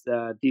this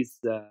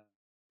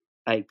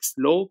like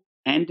slope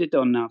ended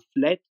on a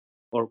flat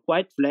or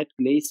quite flat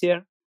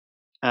glacier,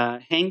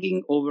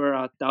 hanging over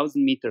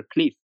 1,000 meter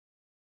cliff.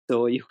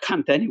 So you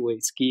can't anyway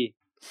ski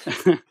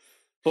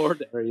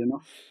further.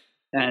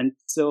 And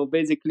so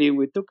basically,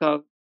 we took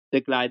out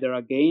the glider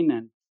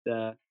again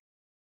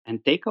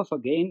and take off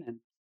again. And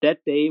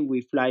that day,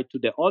 we fly to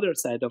the other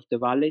side of the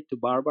valley to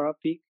Barbara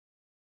Peak,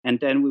 and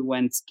then we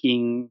went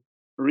skiing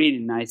really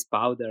nice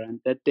powder. And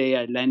that day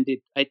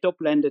I top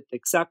landed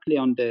exactly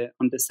on the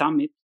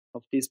summit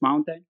of this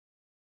mountain,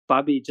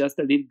 Fabi just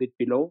a little bit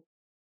below.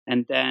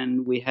 And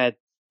then we had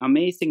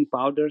amazing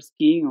powder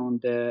skiing on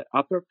the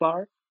upper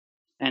part,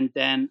 and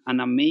then an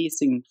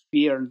amazing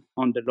firn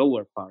on the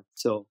lower part.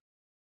 So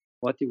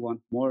what do you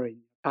want more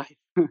in your life?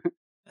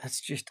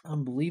 That's just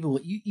unbelievable.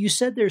 You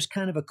said there's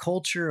kind of a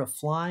culture of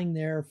flying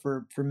there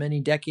for many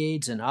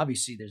decades, and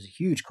obviously there's a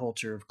huge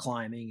culture of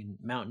climbing and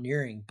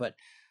mountaineering. But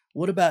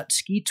what about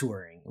ski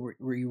touring?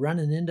 Were you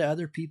running into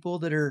other people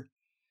that are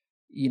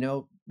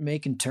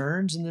making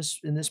turns in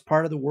this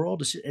part of the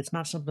world? It's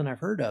not something I've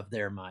heard of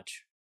there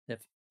much,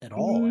 if at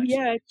all, Yeah,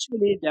 actually.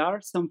 actually, there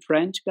are some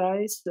French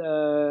guys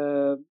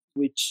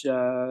which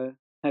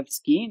have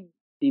skiing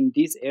in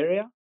this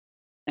area.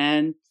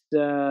 And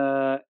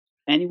uh,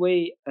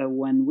 anyway,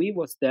 when we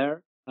was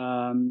there,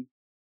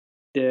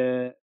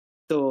 the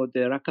so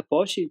the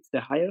Rakaposhi, it's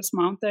the highest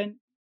mountain,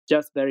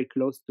 just very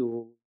close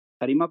to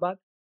Karimabad,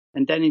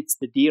 and then it's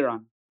the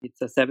Diran.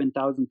 It's a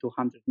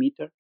 7,200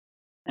 meter,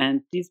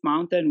 and this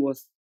mountain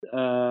was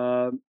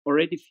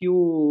already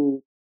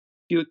few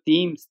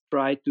teams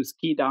tried to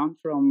ski down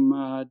from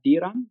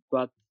Diran,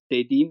 but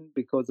they didn't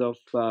because of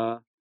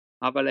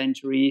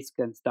avalanche risk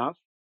and stuff.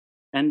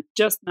 And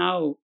just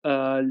now,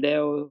 uh,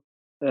 Leo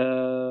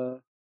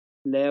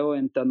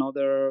and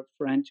another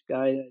French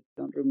guy, I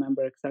don't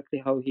remember exactly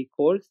how he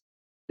calls,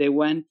 they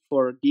went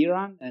for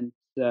Diran, and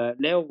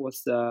Leo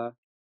was the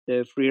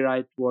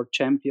freeride world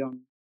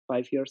champion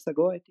 5 years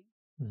ago, I think,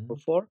 or Mhm.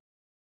 four.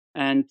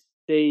 and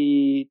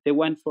they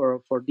went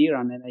for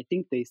Diran, and I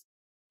think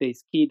they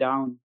ski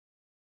down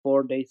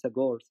 4 days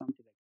ago or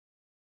something like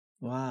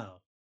that.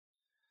 Wow.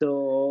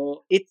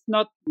 So it's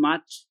not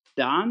much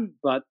done,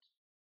 but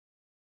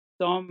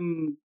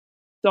some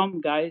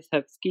some guys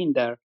have skied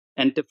there.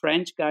 And the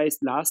French guys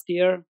last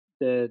year,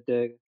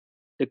 the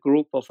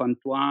group of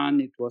Antoine,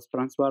 it was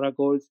Francois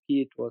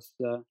Ragolski, it was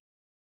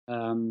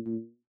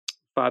um,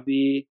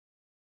 Fabi,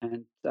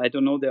 and I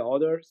don't know the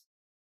others.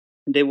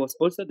 They was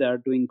also there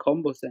doing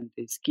combos and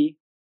they ski.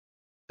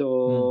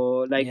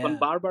 So like on Yeah.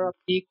 Barbara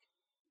Peak,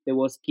 there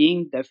was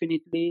skiing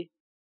definitely,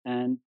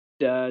 and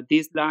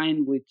this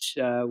line which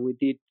we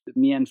did,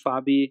 me and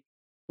Fabi,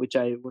 which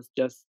I was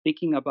just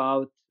speaking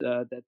about,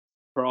 that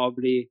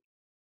probably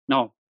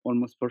no,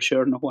 almost for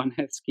sure, no one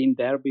has skied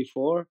there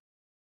before.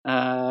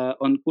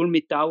 On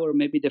Gulmi Tower,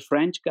 maybe the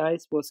French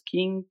guys was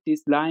skiing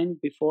this line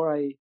before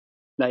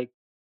like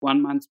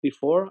 1 month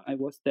before I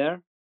was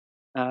there.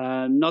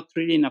 Not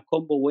really in a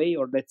combo way,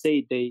 or let's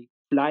say they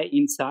fly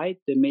inside,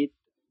 they made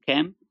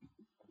camp,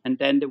 and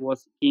then there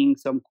was skiing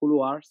some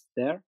couloirs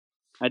there.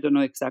 I don't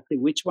know exactly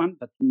which one,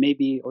 but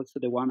maybe also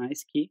the one I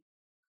ski.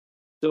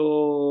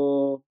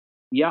 So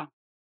yeah,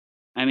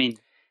 I mean,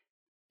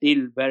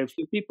 still very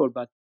few people,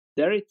 but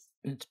there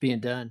It's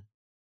being done.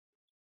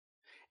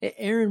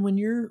 Aaron, when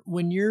you're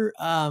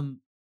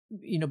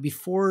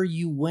before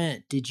you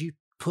went, did you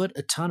put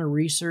a ton of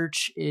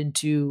research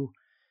into,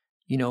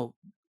 you know,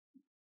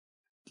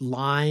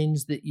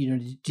 lines that,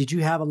 did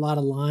you have a lot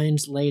of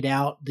lines laid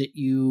out that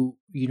you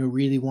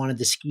really wanted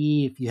to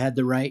ski if you had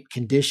the right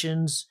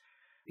conditions?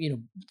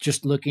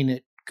 Just looking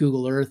at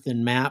Google Earth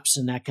and maps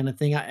and that kind of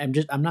thing.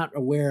 I'm not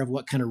aware of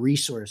what kind of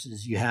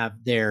resources you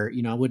have there.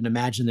 I wouldn't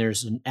imagine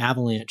there's an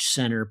avalanche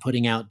center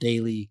putting out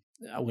daily.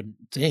 I wouldn't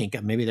think,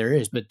 maybe there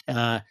is, but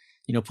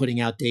putting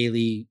out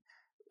daily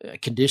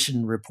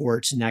condition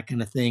reports and that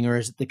kind of thing, or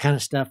is it the kind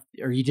of stuff?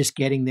 Are you just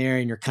getting there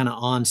and you're kind of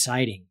on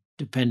sighting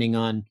depending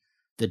on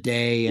the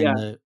day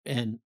yeah,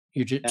 and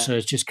you're just, yeah, so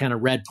it's just kind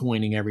of red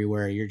pointing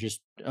everywhere. You're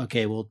just,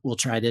 okay, we'll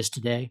try this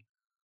today.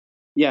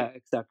 yeah,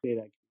 exactly.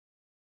 Like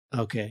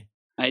Okay.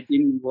 I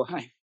didn't,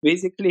 I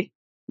basically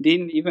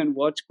didn't even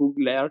watch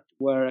Google Earth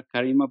where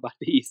Karimabad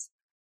is.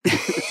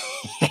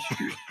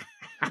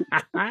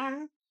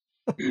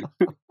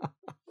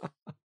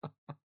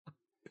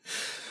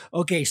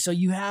 Okay, so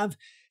you have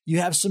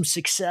some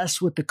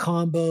success with the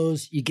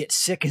combos. You get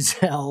sick as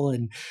hell,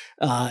 and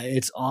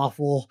it's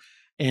awful.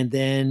 And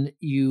then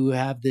you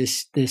have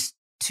this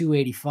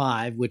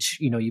 285, which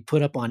you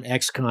put up on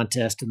X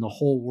contest, and the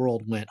whole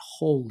world went,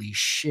 "Holy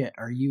shit!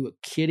 Are you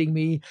kidding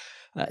me?"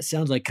 It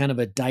sounds like kind of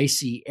a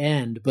dicey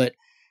end, but.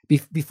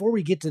 Before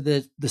we get to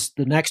the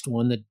next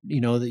one, that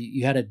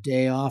you had a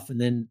day off, and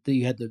then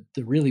you had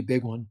the really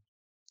big one.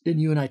 And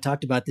you and I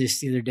talked about this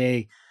the other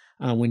day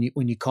when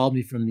you called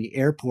me from the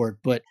airport.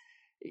 But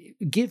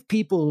give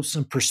people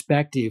some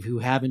perspective who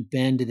haven't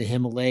been to the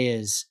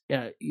Himalayas.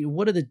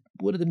 What are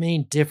the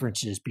main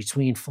differences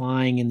between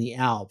flying in the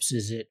Alps?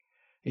 Is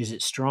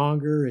it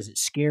stronger? Is it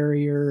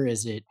scarier?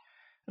 Is it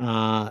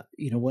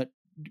what?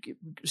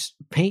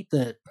 Paint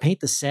the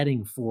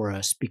setting for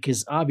us,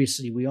 because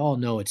obviously we all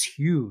know it's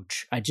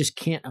huge. I just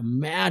can't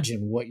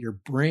imagine what your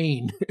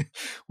brain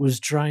was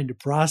trying to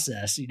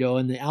process,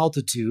 and the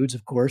altitudes,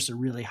 of course, are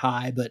really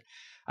high. But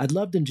I'd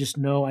love to just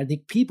know, I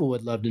think people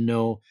would love to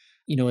know,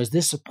 is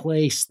this a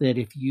place that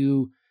if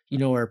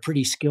are a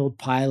pretty skilled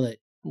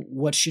pilot,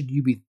 what should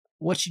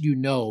you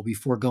know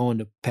before going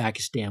to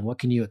Pakistan? What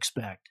can you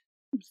expect?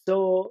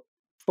 So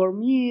for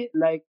me,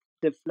 like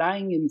the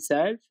flying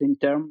itself, in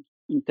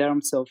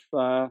terms of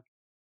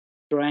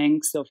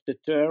strengths of the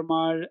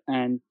thermal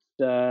and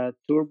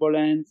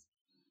turbulence,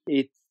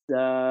 it's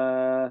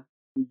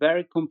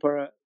very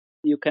compare.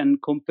 You can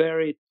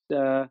compare it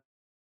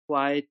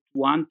quite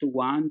 1 to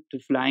 1 to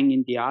flying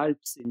in the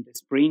Alps in the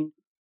spring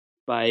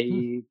by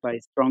Hmm. by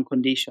strong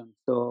conditions.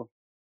 So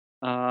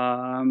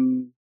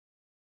um,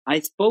 I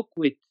spoke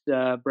with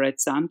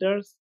Brett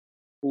Sanders,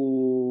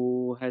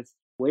 who has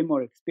way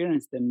more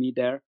experience than me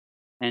there,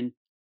 and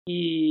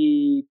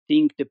he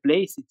think the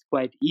place is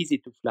quite easy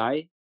to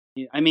fly.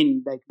 I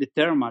mean, like the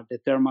thermal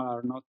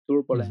are not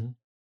turbulent Mhm.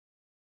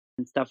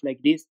 and stuff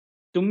like this.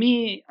 To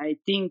me, I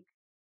think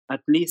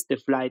at least the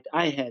flight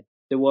I had,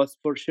 there was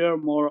for sure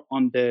more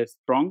on the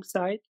strong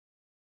side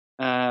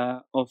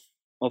of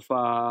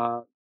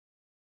a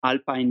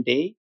alpine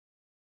day,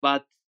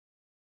 but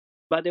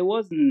it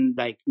wasn't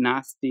like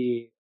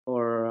nasty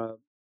or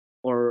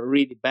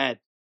really bad.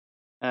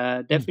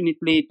 Hmm.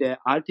 Definitely, the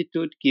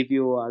altitude give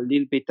you a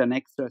little bit an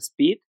extra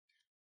speed,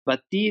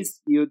 but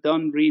this you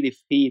don't really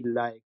feel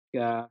like.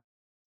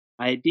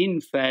 I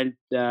didn't felt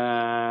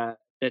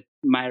that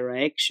my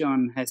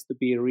reaction has to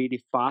be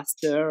really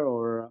faster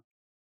or.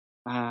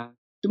 Uh,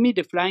 to me,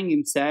 the flying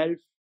himself,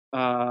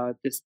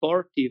 the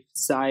sportive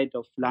side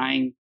of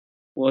flying,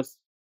 was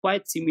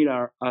quite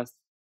similar as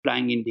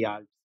flying in the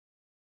Alps.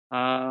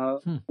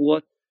 Hmm.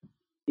 What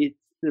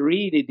it's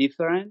really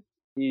different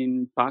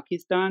in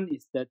Pakistan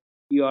is that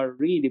you are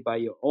really by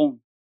your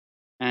own.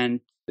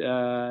 and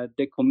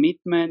the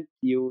commitment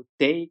you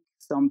take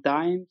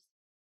sometimes,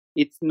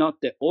 it's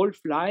not the whole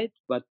flight,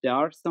 but there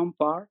are some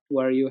parts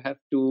where you have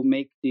to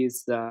make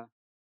this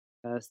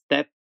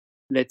step,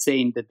 let's say,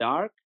 in the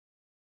dark.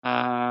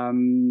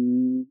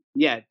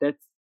 Yeah,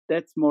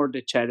 that's more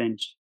the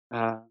challenge,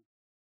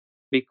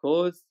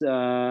 because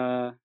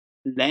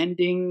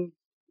landing,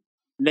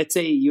 let's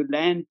say you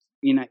land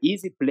in an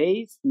easy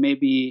place,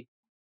 maybe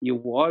you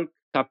walk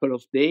a couple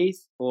of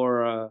days,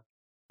 or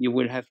you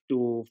will have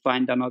to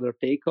find another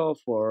takeoff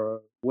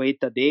or wait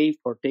a day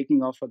for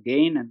taking off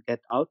again and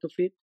get out of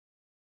it.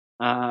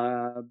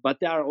 But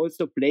there are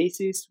also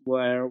places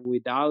where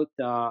without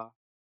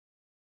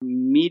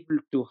middle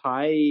to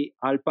high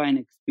alpine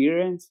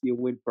experience, you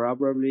will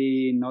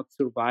probably not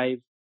survive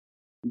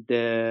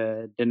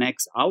the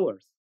next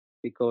hours,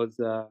 because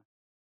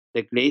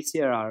the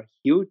glacier are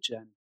huge,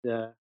 and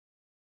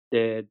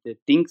the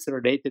things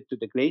related to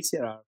the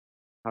glacier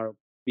are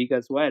big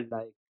as well,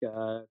 like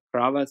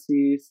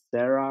crevasses,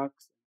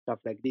 seracs, stuff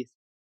like this.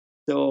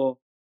 So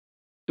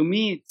to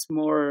me,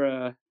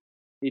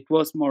 it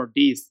was more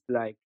this,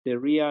 like the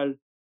real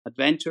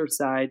adventure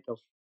side of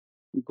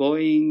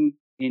going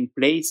in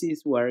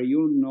places where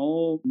you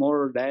know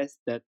more or less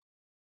that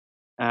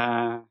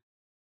uh,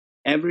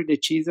 every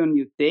decision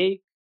you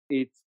take,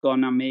 it's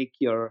gonna make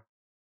your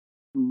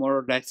more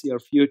or less your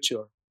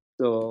future.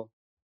 So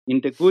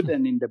in the good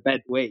and in the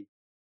bad way.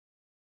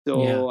 Yeah.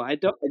 So I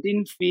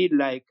didn't feel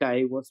like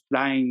I was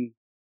flying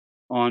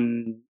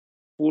on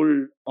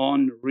full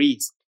on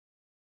risk.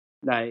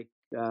 Like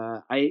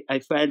I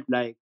felt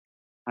like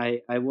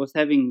I was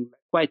having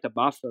quite a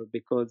buffer,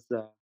 because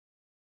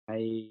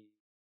I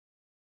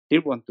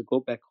did want to go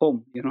back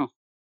home, you know.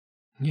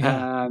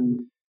 Yeah.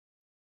 Um,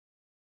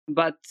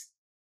 but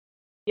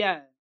yeah,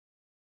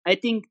 I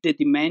think the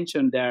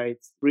dimension there,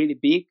 it's really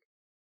big,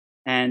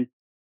 and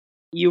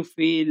you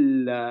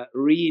feel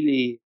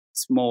really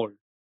small.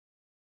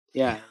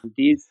 Yeah,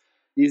 this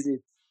is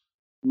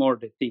more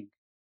the thing.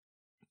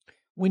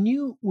 When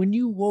you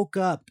woke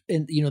up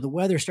and the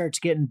weather starts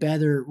getting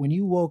better, when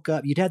you woke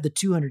up, you'd had the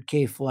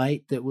 200K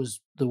flight that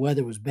was the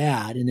weather was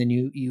bad, and then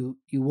you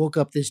woke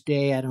up this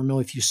day. I don't know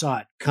if you saw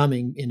it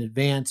coming in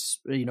advance,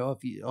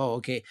 if you oh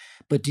okay,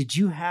 but did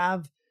you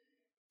have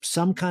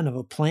some kind of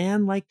a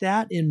plan like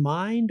that in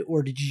mind,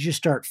 or did you just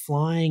start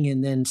flying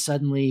and then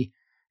suddenly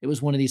it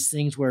was one of these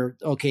things where,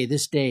 okay,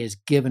 this day is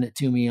giving it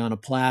to me on a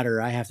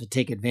platter, I have to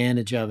take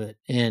advantage of it,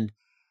 and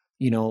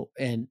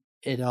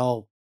it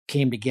all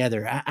came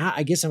together.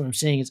 I guess what I'm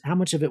saying is how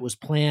much of it was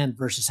planned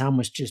versus how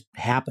much just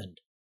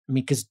happened. I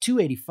mean, because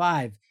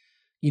 285,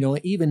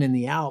 even in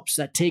the Alps,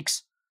 that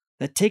takes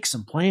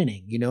some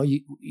planning.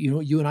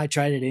 You and I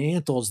tried it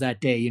at Anthels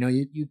that day.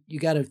 You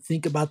got to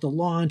think about the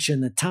launch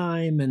and the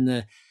time and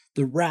the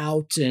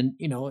route, and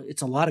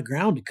it's a lot of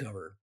ground to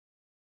cover.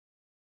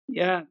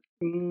 Yeah,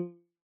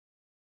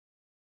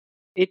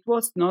 it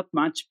was not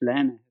much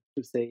plan, I have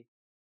to say.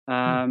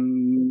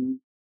 Hmm.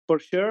 For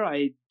sure,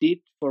 I did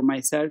for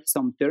myself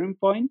some turning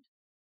point.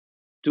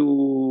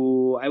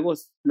 I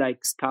was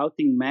like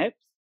scouting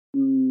maps,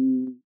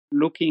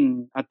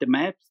 looking at the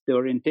maps, the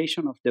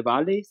orientation of the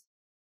valleys,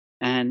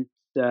 and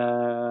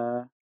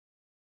uh,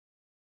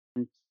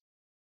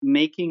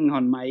 making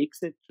on my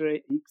exit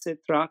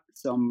track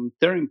some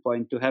turning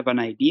point to have an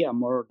idea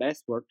more or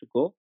less where to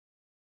go.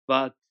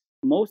 But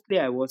mostly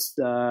I was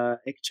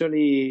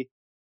actually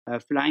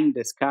flying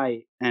the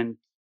sky, and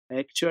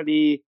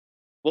actually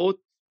both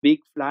big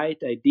flight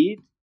I did.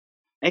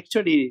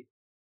 Actually,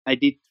 I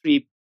did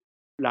three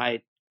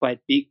flight quite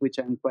big, which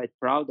I'm quite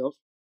proud of,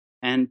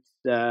 and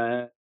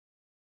uh,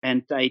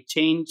 and I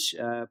change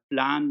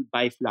plan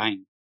by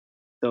flying.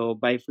 So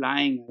by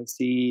flying, I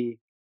see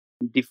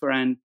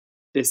different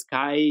the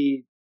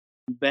sky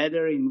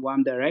better in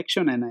one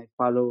direction, and I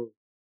follow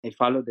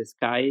the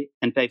sky,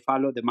 and I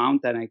follow the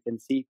mountain I can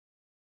see,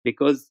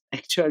 because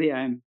actually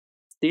I'm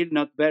still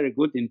not very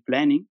good in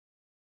planning,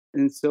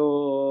 and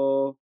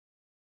so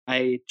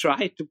I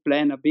try to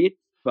plan a bit,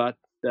 but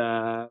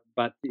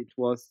it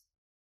was,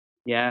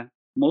 yeah,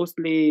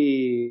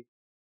 mostly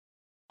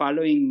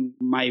following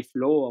my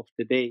flow of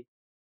the day.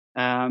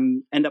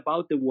 And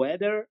about the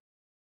weather,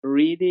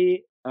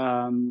 really,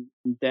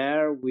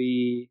 there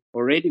we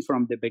already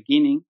from the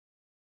beginning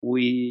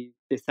we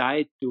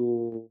decide,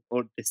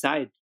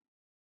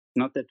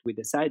 not that we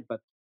decide,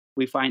 but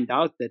we find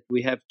out that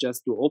we have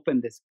just to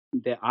open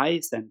the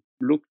eyes and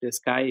look the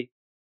sky,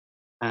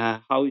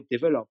 how it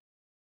developed.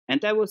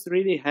 And I was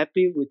really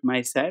happy with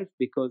myself,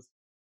 because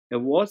there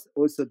was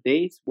also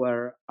days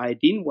where I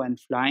didn't went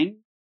flying,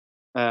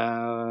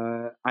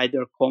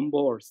 either combo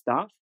or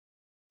staff,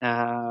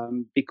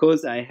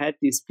 because I had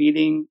this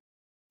feeling,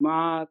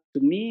 to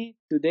me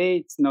today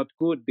it's not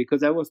good,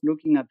 because I was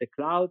looking at the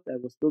clouds, I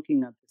was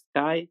looking at the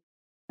sky,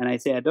 and I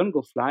say I don't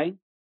go flying.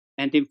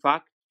 And in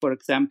fact, for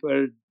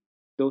example,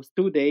 those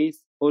 2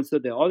 days, also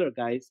the other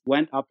guys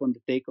went up on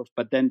the takeoff,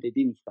 but then they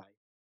didn't fly.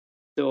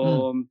 Hmm.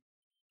 So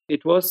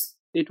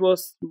it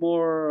was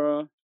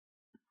more,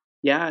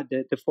 yeah,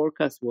 the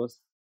forecast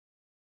was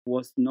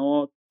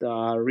not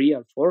a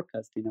real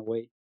forecast in a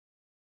way.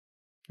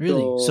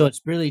 Really? So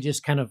it's really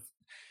just kind of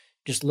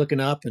just looking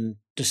up and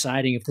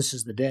deciding if this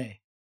is the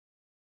day.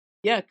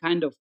 Yeah,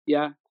 kind of.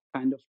 Yeah,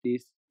 kind of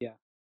this. Yeah.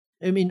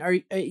 I mean,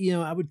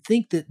 I would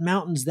think that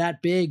mountains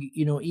that big,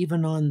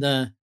 even on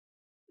the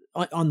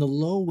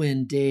low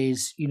wind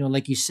days,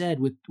 like you said,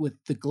 with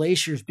the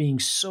glaciers being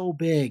so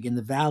big and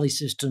the valley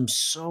system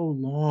so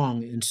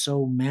long and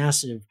so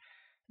massive,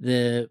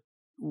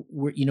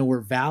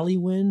 were valley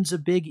winds a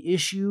big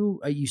issue?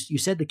 You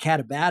said the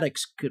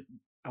Catabatics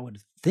I would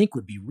think,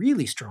 would be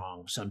really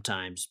strong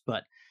sometimes,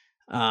 but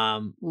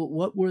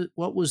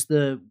what was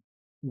the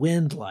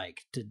wind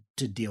like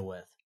to deal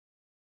with?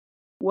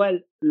 Well,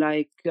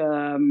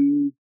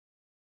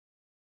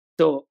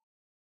 so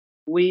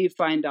we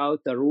find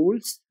out the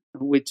rules,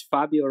 which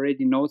Fabio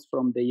already knows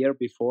from the year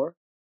before,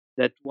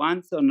 that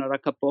once on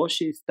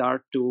Rakaposhi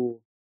start to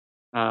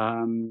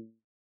um,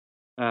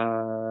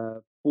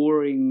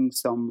 pouring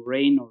some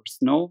rain or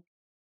snow,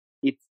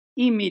 it's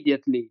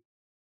immediately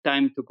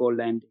time to go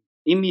landing.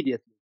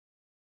 Immediately.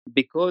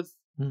 Because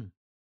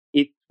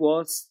it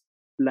was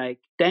like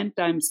 10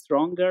 times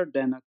stronger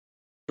than a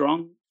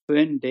strong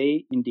fun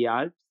day in the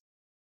Alps.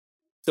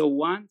 So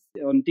once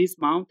on this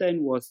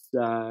mountain was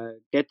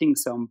getting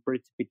some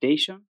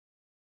precipitation,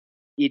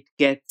 it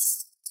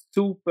gets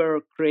super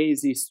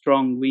crazy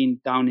strong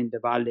wind down in the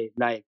valley,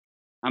 like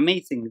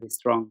amazingly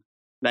strong.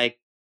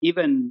 Like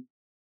even,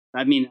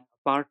 I mean,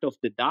 part of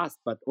the dust,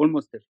 but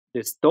almost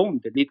the stone,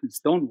 the little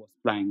stone was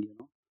flying.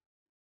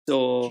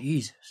 So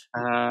Jesus.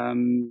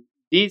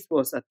 this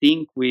was a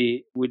thing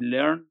we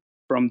learned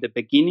from the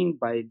beginning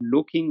by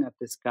looking at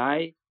the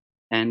sky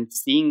and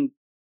seeing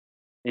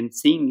in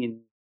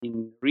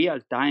real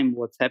time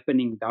what's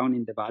happening down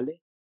in the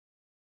valley.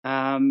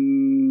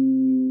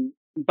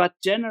 But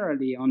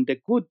generally, on the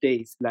good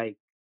days, like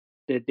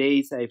the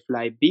days I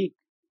fly big,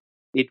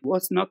 it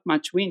was not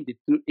much wind.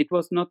 It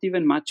was not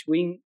even much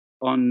wind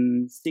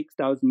on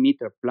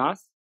 6,000-meter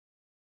plus,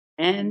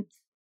 and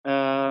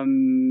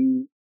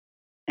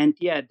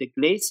yeah, the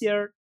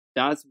glacier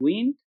does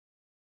wind,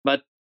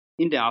 but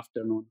in the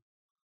afternoon.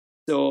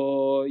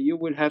 So you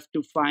will have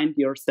to find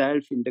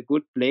yourself in the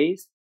good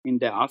place in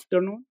the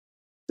afternoon.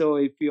 So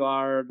if you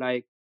are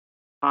like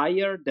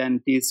higher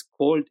than this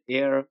cold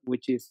air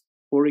which is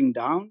pouring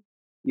down,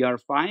 you are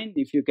fine.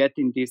 If you get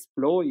in this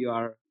flow, you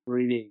are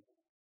really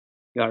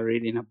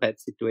in a bad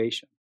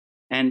situation.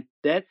 And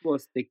that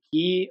was the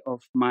key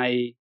of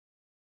my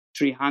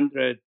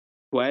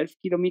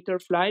 312-kilometer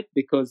flight,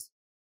 because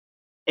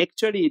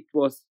actually it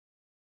was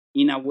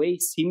in a way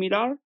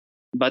similar,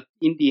 but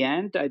in the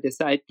end I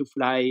decided to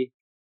fly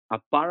a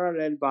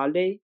parallel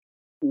valley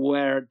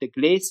where the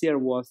glacier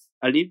was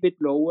a little bit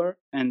lower,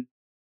 and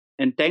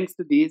thanks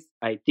to this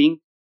I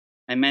think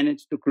I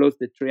managed to close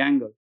the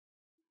triangle,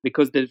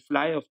 because the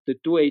fly of the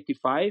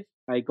 285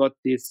 I got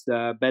this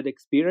bad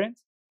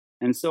experience,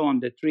 and so on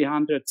the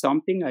 300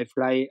 something I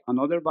fly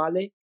another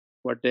valley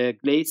where the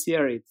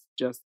glacier is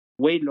just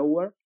way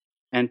lower,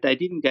 and I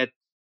didn't get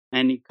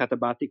any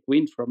katabatic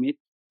wind from it,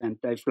 and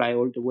I fly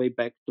all the way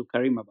back to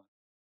Karimabad.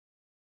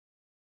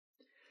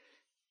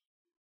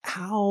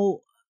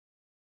 How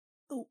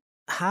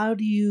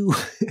do you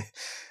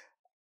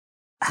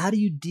how do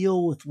you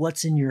deal with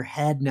what's in your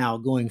head now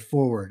going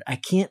forward? I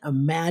can't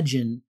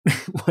imagine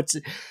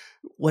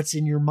what's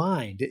in your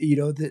mind.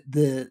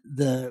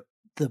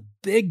 The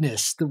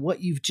bigness,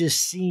 what you've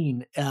just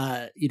seen,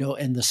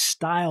 and the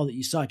style that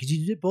you saw, because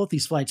you did both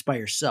these flights by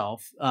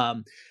yourself.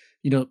 But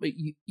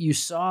you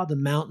saw the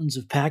mountains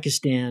of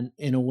Pakistan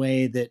in a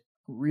way that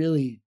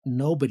really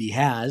nobody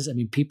has. I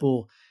mean,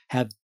 people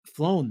have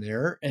flown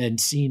there and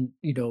seen,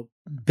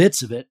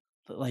 bits of it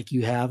like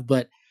you have,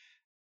 but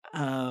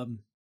I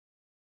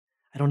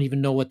don't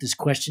even know what this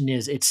question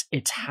is.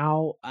 It's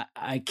how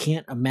I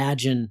can't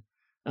imagine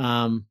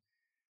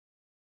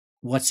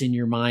what's in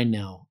your mind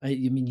now. I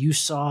mean, you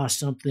saw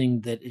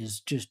something that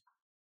is just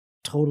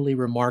totally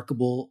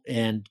remarkable,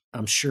 and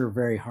I'm sure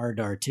very hard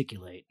to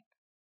articulate.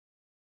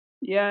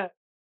 Yeah,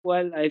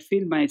 well, I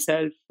feel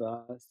myself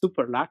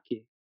super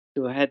lucky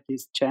to have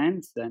this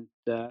chance, and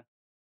to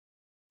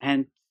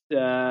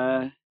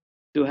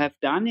have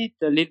done it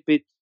a little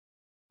bit.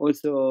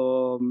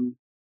 Also,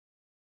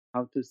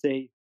 how to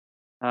say,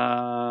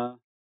 uh,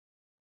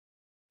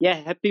 yeah,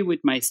 happy with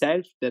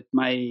myself that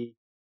my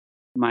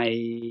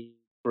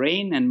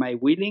brain and my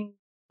willing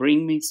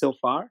bring me so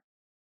far,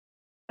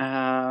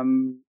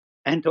 and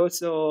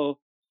also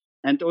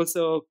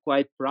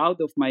quite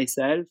proud of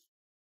myself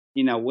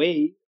in a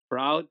way,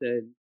 proud,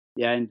 and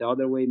yeah, in the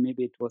other way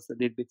maybe it was a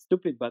little bit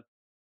stupid, but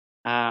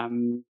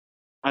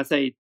as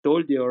I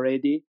told you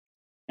already,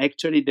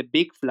 actually the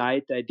big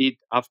flight I did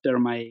after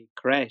my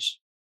crash,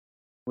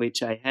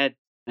 which I had,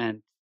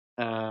 and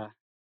uh,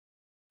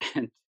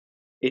 and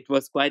it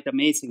was quite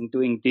amazing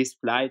doing this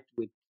flight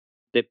with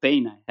the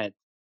pain I had.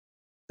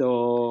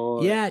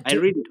 So Yeah, I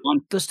really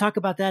want. let's talk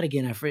about that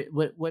again. I forget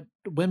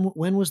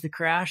when was the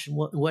crash and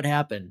what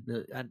happened?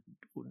 That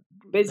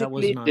Basically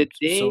wasn't the on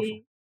social.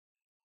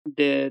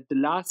 day, the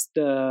last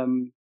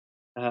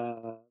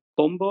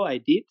combo I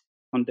did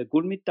on the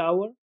Gulmit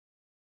Tower,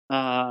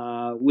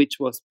 which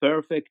was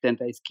perfect. And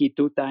I skied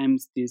 2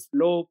 times this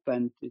slope,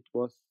 and it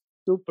was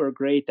super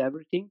great,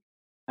 everything.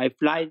 I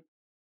fly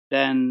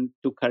then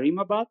to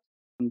Karimabad,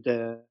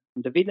 the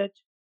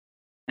village,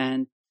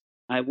 and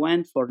I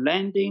went for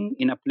landing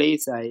in a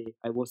place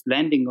I was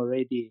landing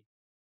already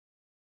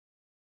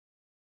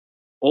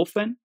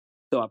often,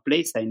 so a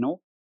place I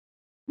know.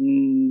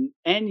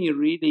 Any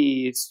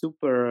really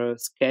super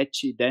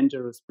sketchy,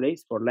 dangerous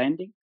place for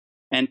landing.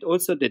 And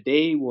also the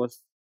day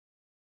was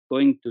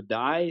going to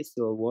die,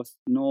 so was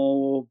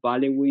no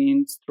valley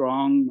wind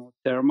strong, no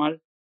thermal.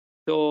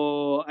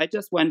 So I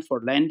just went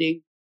for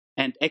landing,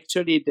 and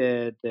actually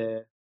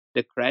the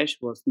crash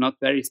was not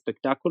very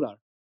spectacular.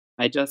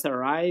 I just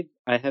arrived.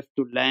 I have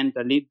to land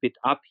a little bit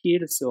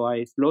uphill, so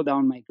I slow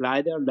down my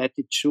glider, let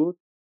it shoot,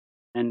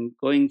 and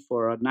going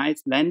for a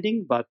nice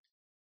landing. But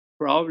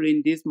probably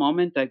in this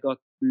moment I got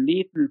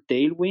little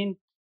tailwind,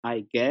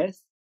 I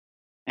guess,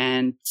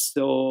 and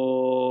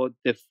so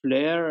the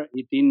flare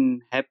it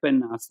didn't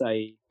happen as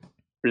I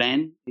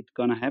planned it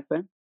gonna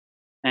happen,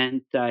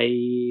 and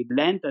I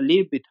land a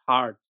little bit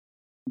hard.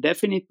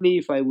 Definitely,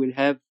 if I will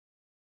have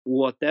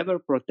whatever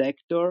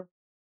protector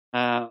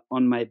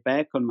on my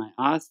back, on my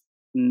ass,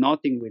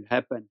 nothing will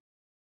happen.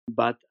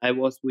 But I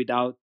was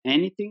without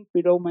anything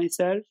below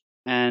myself,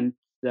 and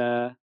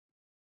uh,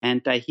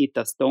 and I hit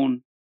a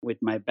stone with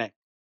my back.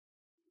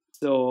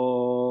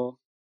 So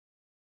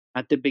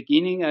at the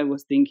beginning, I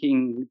was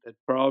thinking that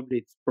probably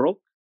it's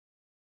broke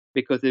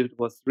because it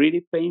was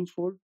really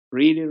painful,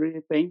 really,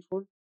 really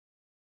painful.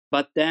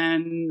 But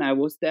then I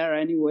was there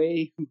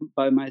anyway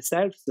by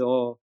myself.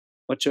 So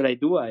what should I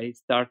do? I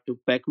start to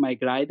pack my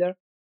glider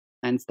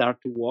and start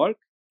to walk.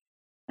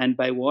 And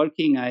by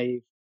walking,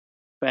 I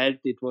felt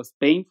it was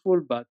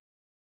painful,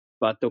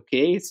 but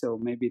okay. So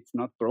maybe it's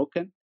not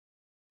broken.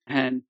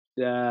 And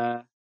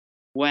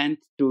went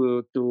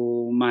to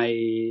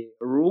my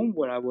room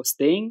where I was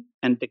staying,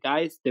 and the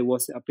guys they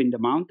was up in the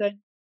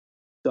mountain,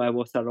 so I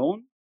was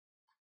alone,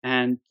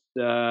 and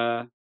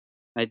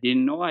I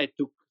didn't know. I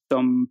took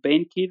some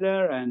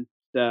painkiller and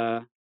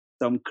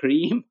some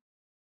cream,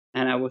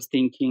 and I was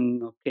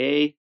thinking,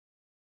 okay.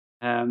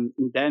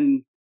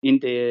 Then in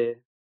the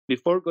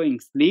before going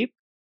sleep,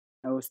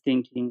 I was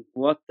thinking,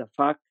 what the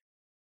fuck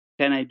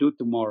can I do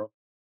tomorrow?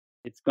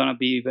 It's gonna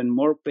be even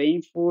more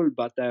painful,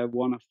 but I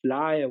wanna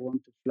fly. I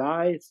want to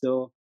fly,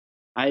 so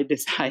I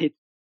decided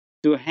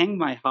to hang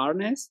my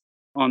harness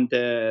on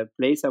the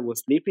place I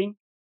was sleeping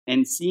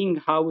and seeing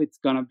how it's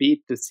gonna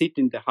be to sit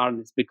in the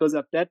harness, because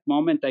at that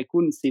moment I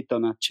couldn't sit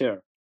on a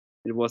chair.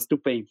 It was too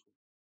painful.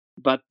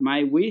 But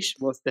my wish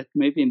was that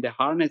maybe in the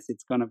harness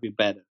it's gonna be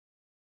better.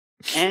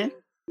 And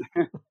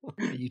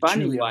You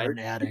funny truly are wise, an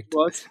it addict.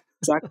 was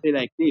exactly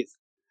like this.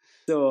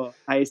 So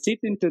I sit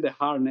into the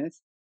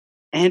harness,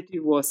 and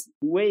it was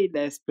way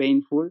less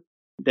painful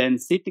than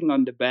sitting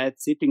on the bed,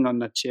 sitting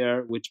on a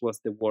chair, which was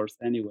the worst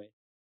anyway.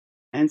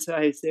 And so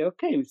I say,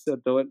 okay, so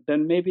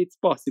then maybe it's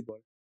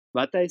possible.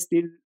 But I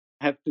still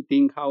have to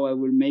think how I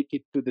will make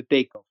it to the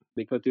takeoff,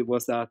 because it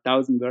was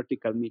 1,000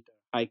 vertical meter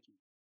hiking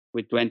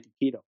with 20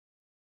 kilo.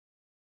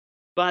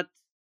 But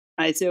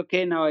I say,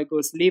 okay, now I go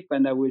sleep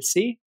and I will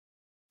see.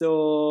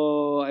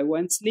 So I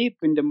went sleep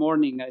in the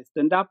morning. I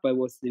stand up. I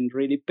was in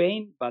really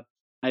pain, but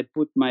I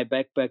put my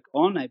backpack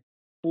on. I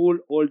pull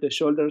all the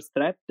shoulder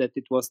strap that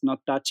it was not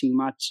touching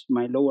much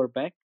my lower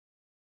back,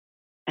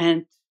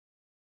 and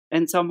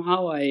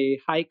somehow I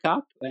hike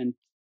up,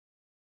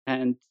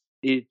 and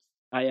it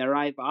I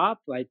arrive up.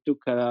 I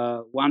took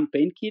one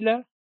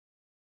painkiller,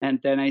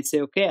 and then I say,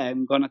 okay,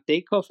 I'm gonna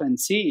take off and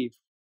see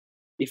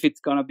if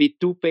it's gonna be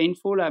too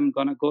painful. I'm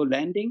gonna go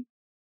landing,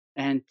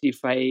 and if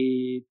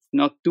it's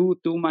not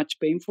too much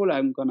painful,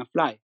 I'm gonna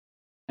fly.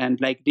 And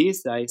like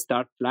this, I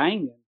start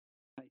flying. And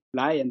I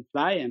fly and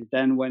fly, and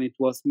then when it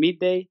was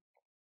midday,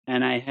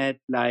 and I had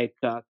like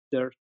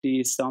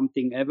 30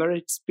 something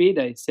average speed,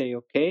 I say,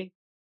 okay,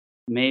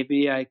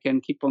 maybe I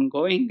can keep on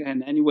going.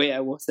 And anyway,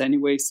 I was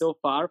anyway so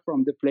far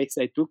from the place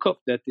I took off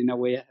that in a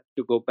way I have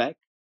to go back.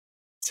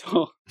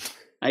 So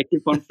I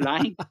keep on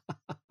flying,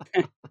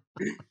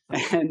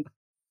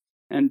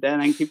 and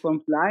then I keep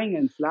on flying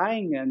and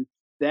flying, and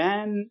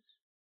then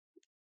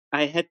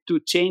I had to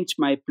change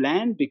my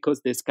plan because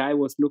the sky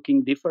was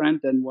looking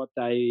different than what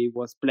I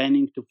was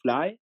planning to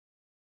fly,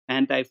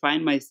 and I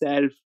find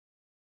myself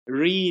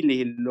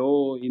really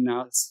low in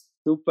a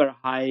super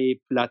high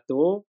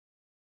plateau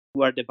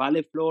where the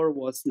valley floor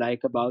was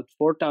like about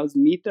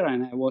 4,000 meter,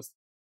 and I was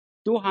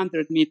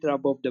 200 meter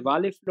above the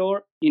valley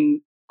floor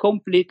in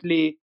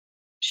completely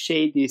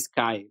shady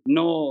sky.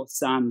 No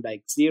sun,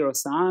 like zero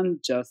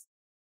sun, just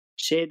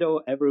shadow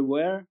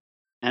everywhere.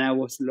 And I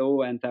was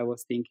low, and I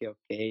was thinking,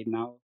 okay,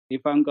 now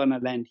if I'm gonna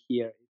land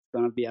here, it's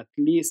gonna be at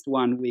least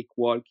 1 week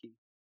walking.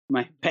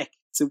 My back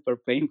is super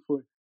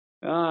painful.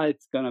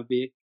 It's gonna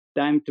be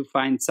time to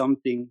find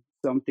something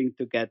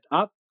to get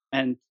up.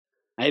 And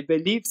I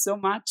believe so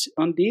much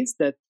on this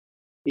that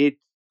it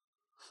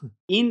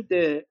in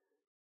the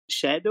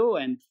shadow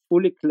and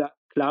fully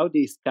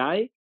cloudy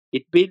sky,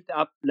 it built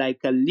up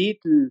like a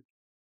little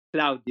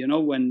cloud,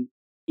 when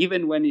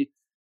even when it's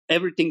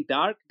everything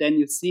dark, then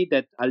you see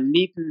that a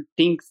little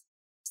things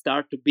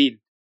start to build.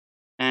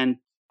 And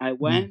I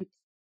went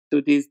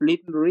to this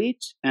little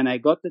reach and I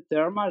got the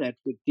thermal, and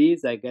with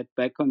this I get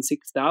back on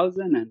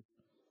 6,000, and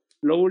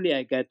slowly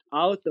I get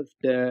out of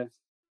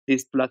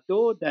this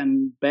plateau,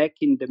 then back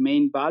in the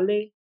main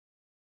valley,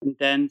 and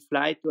then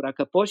fly to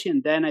Rakaposhi,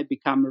 and then I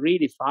become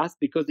really fast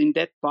because in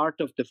that part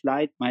of the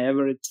flight my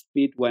average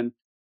speed went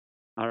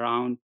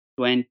around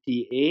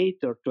 28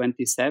 or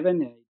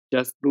 27. I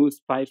just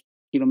cruised 5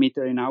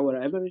 kilometers an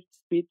hour average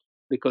speed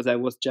because I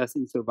was just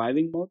in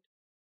surviving mode.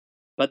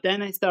 But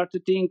then I start to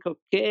think,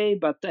 okay,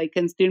 but I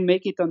can still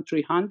make it on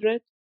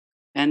 300.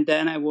 And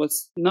then I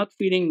was not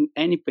feeling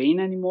any pain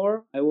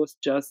anymore. I was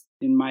just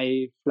in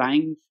my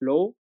flying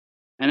flow.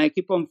 And I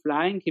keep on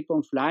flying,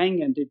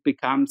 and it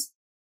becomes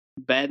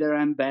better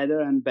and better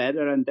and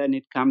better. And then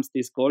it comes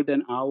this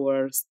golden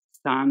hours,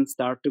 sun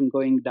starting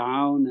going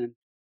down, and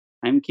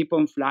I'm keep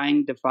on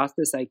flying the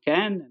fastest I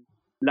can. And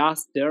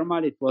last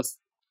thermal, it was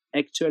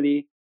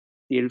actually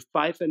till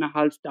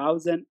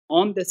 5,500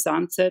 on the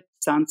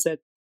sunset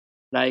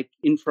like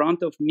in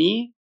front of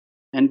me.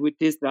 And with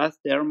this last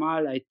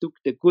thermal, I took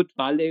the good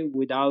valley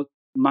without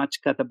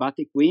much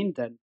katabatic wind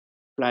and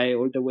fly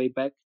all the way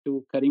back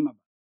to Karimabad.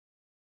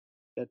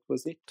 That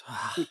was it.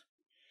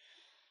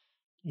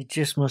 It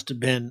just must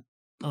have been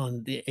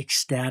on the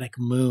ecstatic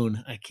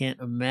moon. I can't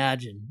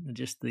imagine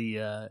just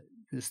the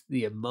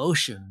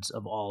emotions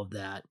of all of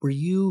that. Were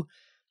you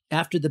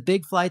after the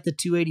big flight, the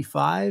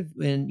 285,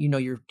 and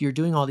you're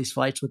doing all these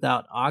flights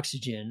without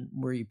oxygen?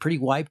 Were you pretty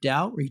wiped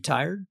out? Were you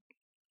tired?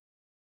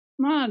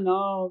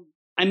 No.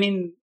 I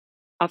mean,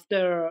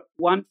 after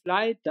one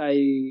flight,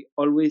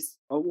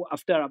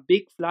 after a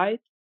big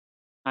flight,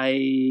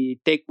 I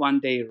take 1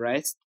 day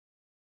rest.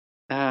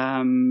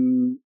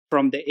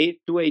 From the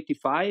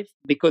 285,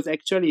 because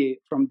actually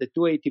from the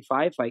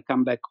 285 I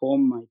come back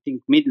home, I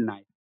think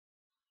midnight,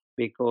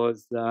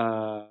 because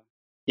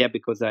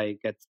because I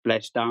get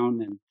splashed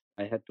down and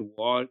I had to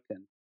walk,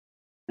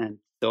 and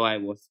so I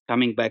was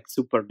coming back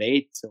super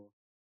late. So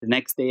the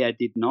next day I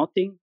did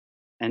nothing,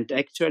 and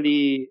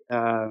actually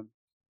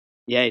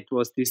it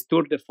was this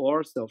tour de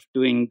force of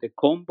doing the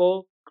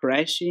combo,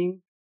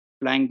 crashing,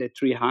 flying the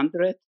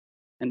 300,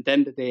 and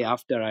then the day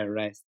after I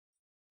rest.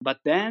 But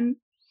then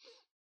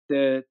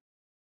the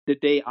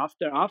day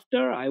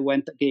after I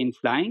went again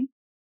flying,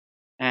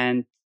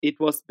 and it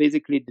was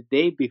basically the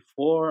day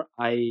before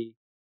I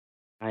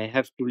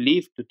have to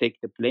leave to take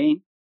the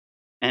plane,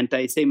 and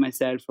I say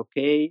myself,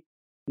 okay,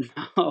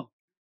 now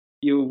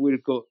you will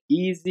go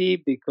easy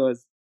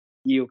because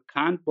you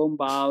can't bomb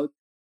out.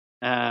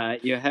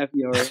 You have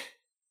your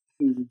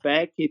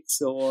back, it's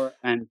sore,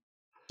 and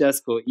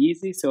just go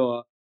easy.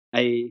 So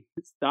I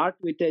start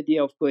with the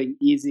idea of going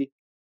easy,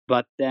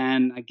 but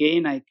then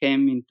again I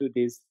came into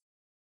this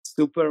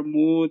super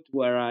mood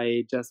where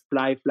I just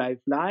fly.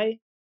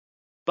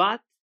 But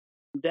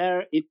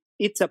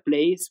it's a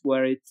place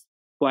where it's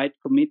quite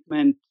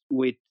commitment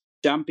with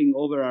jumping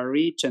over a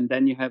ridge, and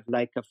then you have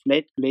like a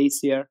flat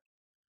glacier.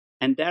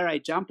 And there I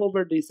jump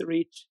over this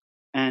ridge,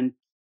 and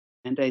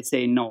I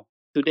say, no,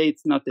 today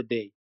it's not the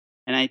day.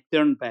 And I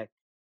turn back.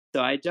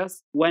 So I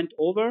just went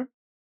over,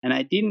 and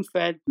I didn't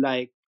felt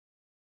like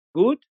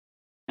good,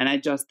 and I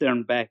just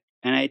turned back.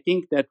 And I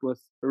think that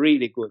was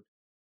really good,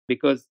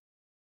 because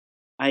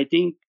I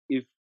think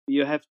if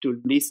you have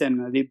to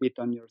listen a little bit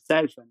on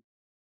yourself,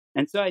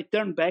 and so I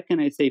turn back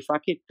and I say,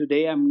 fuck it,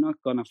 today I'm not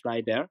going to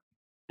fly there.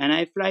 And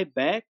I fly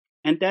back.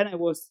 And then I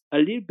was a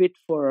little bit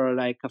for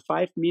like a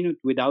 5 minute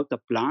without a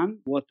plan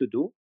what to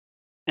do.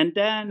 And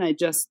then I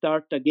just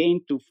start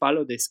again to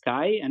follow the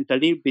sky and a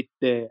little bit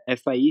the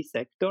FIE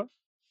sector.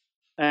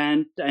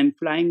 And I'm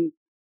flying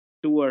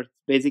towards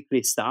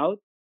basically south.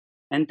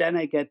 And then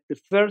I get the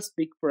first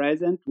big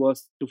present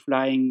was to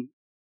flying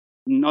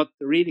not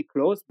really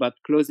close, but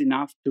close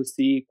enough to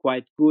see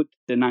quite good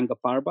the Nanga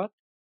Parbat.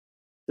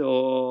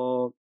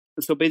 So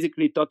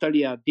basically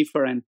totally a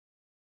different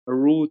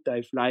route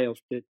I fly of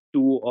the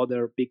two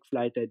other big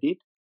flight I did.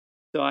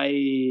 So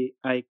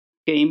I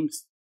came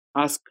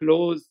as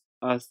close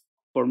as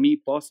for me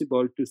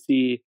possible to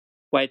see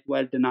quite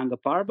well the Nanga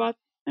Parbat.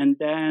 And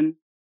then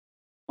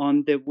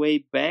on the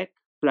way back,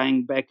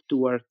 flying back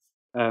towards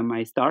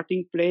my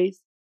starting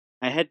place,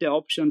 I had the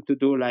option to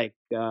do like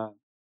a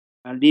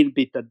little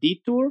bit a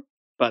detour,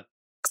 but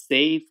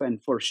safe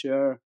and for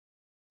sure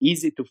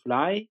easy to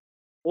fly,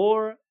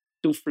 or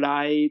to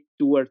fly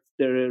towards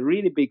the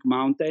really big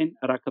mountain,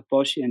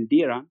 Rakaposhi and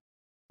Diran,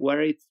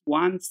 where it's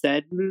one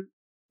saddle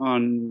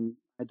on,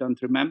 I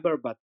don't remember,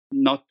 but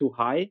not too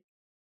high,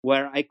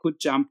 where I could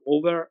jump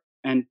over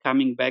and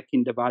coming back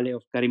in the valley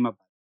of Karimabad.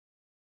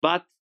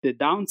 But the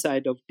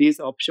downside of this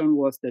option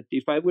was that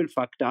if I will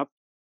fucked up,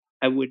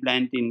 I would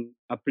land in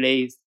a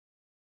place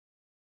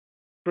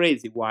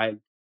crazy wild.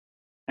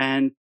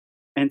 And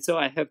so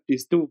I have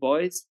these two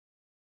boys.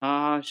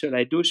 Should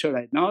I do, should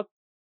I not?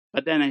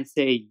 But then I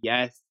say,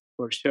 yes,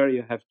 for sure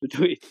you have to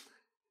do it.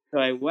 So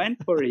I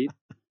went for it.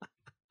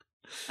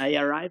 I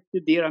arrived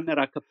to Dir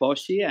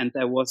Rakaposhi and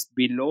I was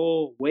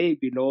way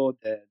below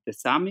the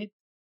summit,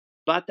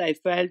 but I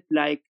felt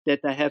like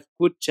that I have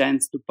good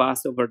chance to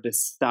pass over the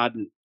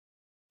saddle.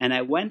 And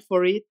I went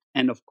for it,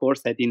 and of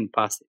course I didn't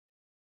pass it.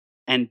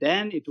 And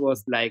then it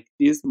was like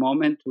this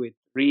moment with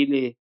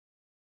really,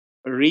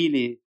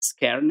 really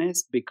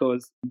scareness,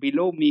 because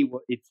below me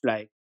it's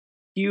like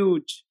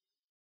huge,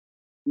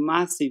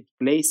 massive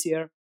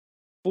glacier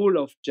full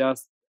of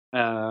just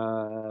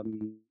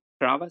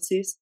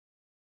crevasses,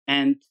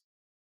 and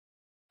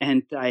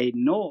I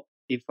know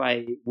if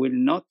I will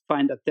not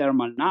find a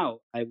thermal now,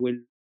 I will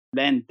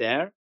land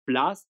there.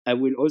 Plus, I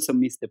will also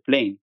miss the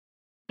plane.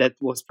 That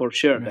was for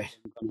sure that Right.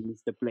 I'm gonna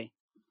miss the plane.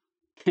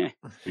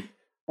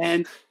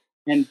 and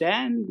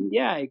then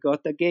I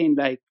got again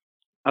like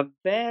a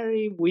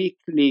very weak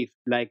lift,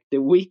 like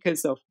the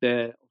weakest of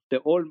the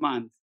whole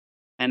month,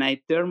 and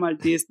I thermal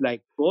this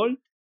like gold,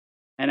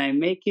 and I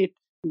make it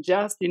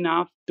just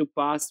enough to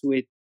pass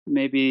with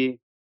maybe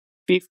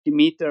 50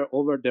 meters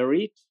over the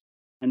ridge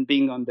and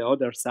being on the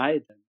other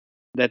side.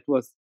 That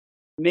was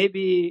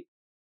maybe,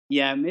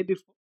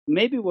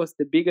 maybe was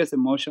the biggest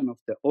emotion of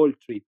the whole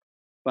trip,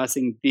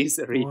 passing this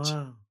ridge.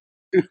 Wow.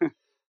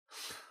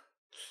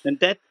 And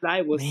that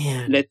flight was,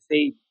 Man. let's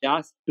say,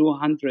 just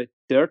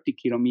 230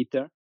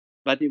 kilometers,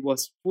 but it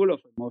was full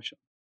of emotion.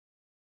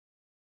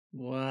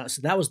 Wow.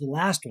 So that was the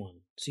last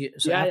one. So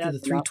Yeah, after yeah, the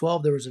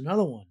 312, there was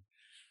another one.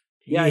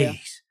 yeah.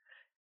 Jeez.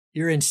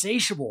 You're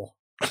insatiable.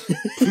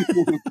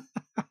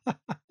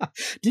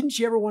 Didn't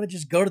you ever want to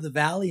just go to the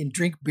valley and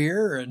drink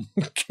beer and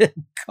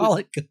call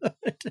it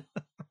good?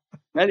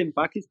 Well, in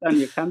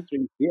Pakistan, you can't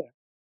drink beer.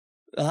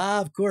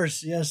 Of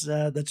course. Yes,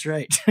 that's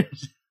right.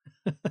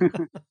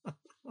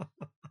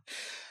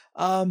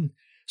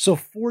 So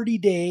 40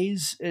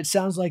 days, it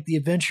sounds like the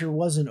adventure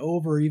wasn't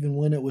over even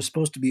when it was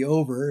supposed to be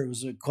over. It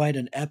was quite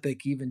an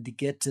epic even to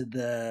get to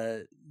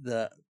the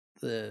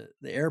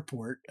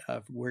airport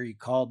where you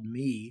called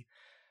me.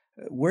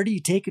 Where do you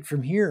take it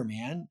from here,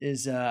 man?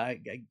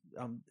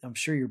 I'm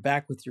sure you're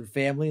back with your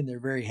family and they're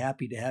very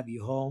happy to have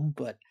you home,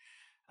 but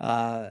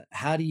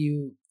how do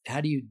you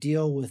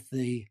deal with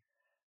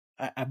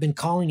I've been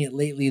calling it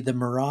lately the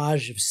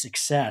mirage of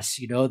success,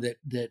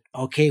 that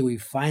okay,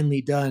 we've finally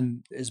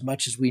done as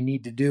much as we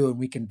need to do and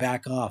we can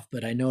back off,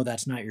 but I know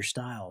that's not your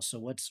style. So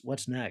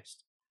what's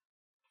next?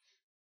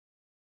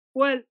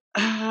 Well,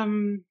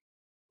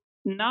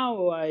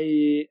 now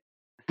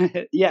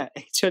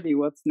actually,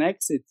 what's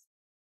next is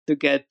to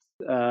get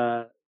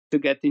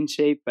in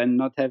shape and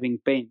not having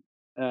pain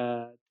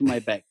to my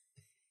back.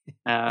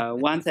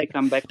 Once I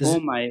come back Does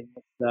it home, I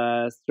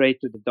was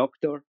straight to the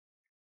doctor,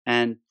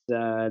 and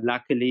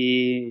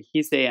luckily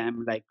he say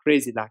I'm like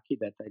crazy lucky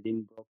that I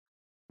didn't broke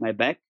my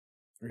back,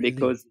 really?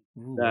 because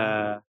Ooh,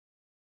 wow.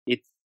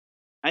 it's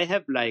I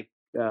have like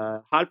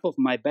half of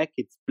my back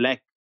it's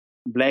black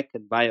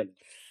and violet.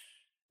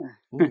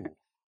 Ooh.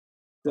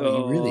 Oh,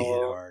 you really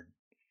hit So hard.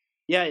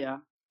 yeah.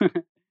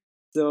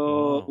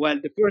 So Wow. well,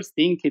 the first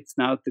thing it's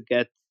now to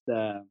get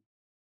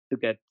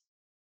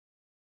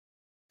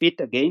fit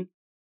again,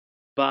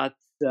 but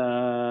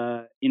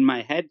in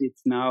my head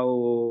it's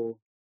now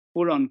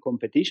full on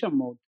competition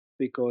mode,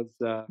 because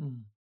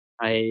Hmm.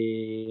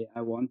 I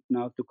want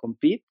now to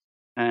compete,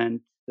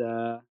 and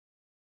uh,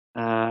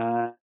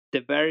 uh,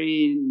 the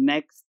very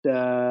next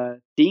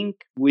thing,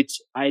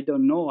 which I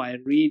don't know, I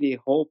really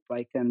hope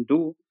I can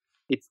do.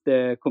 It's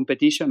the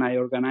competition I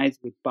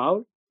organized with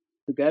Paul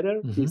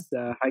together. Mm-hmm. This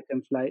hike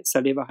and fly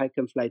Saliva Hike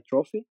and Fly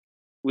Trophy,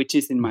 which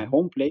is in my Mm-hmm.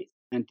 home place,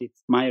 and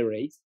it's my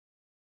race.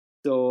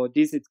 So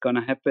this is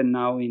gonna happen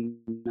now in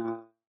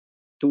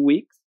 2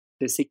 weeks,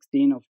 the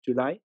 16th of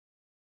July,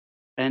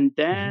 and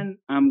Mm-hmm. then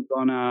I'm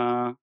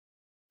gonna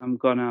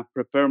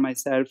prepare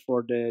myself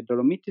for the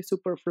Dolomiti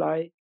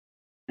Superfly,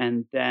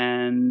 and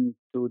then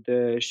to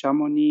the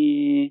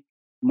Chamonix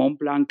Mont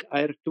Blanc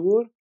Air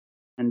Tour,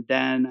 and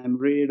then I'm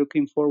really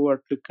looking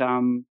forward to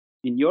come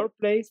in your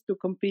place to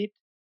compete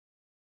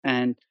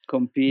and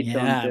compete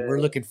on Yeah, the. we're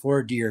looking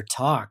forward to your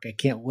talk. I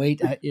can't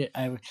wait.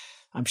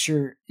 I'm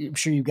sure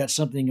you've got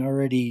something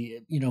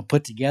already,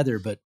 put together,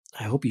 but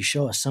I hope you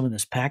show us some of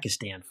this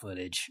Pakistan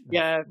footage.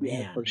 Yeah,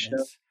 Man, for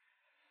sure. that's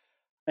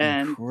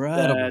And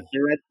incredible.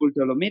 the Red Bull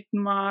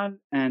Dolomitmal,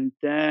 and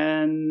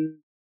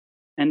then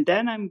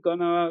I'm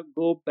gonna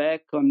go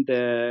back on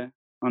the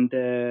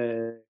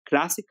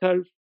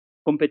classical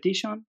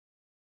competition,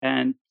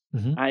 and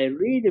Hmm. I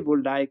really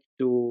would like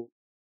to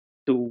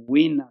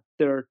win a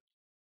third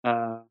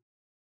uh,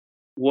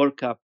 World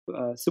Cup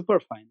super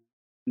final.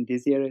 And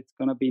this year it's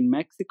gonna be in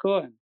Mexico,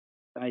 and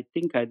I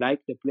think I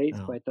like the place Oh,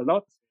 quite a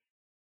lot.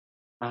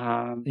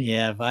 Um,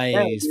 yeah,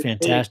 yeah, Valle is let's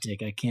say,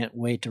 fantastic. I can't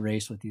wait to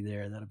race with you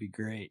there. That'll be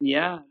great.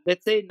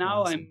 let's say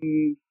now Awesome.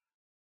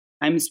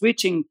 I'm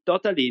switching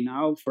totally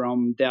now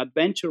from the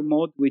adventure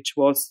mode, which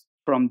was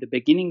from the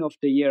beginning of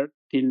the year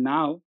till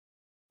now.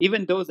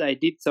 Even though I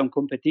did some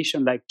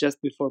competition, like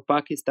just before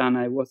Pakistan,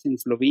 I was in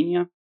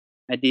Slovenia.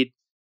 I did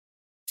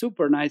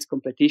super nice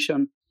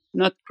competition,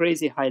 not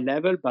crazy high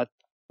level, but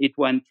it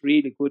went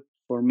really good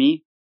for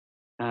me.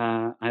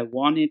 I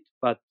won it,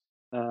 but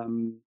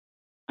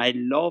I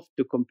love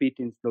to compete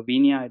in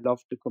Slovenia. I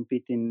love to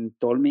compete in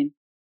Tolmin.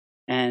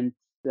 And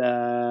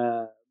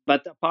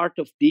but a part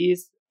of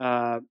this,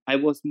 I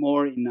was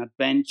more in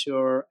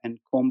adventure and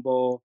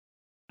combo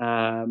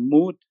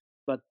mood.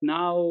 But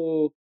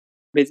now,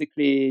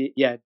 basically,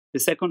 yeah, the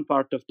second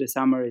part of the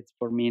summer is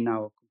for me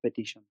now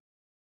competition.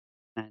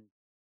 And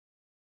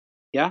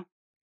yeah,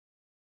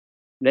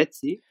 let's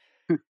see.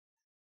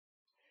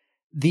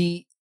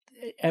 The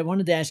I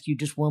wanted to ask you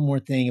just one more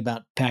thing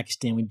about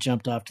Pakistan. We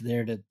jumped off to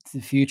there to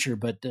the future,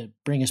 but to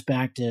bring us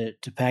back to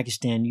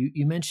Pakistan,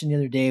 you mentioned the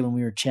other day when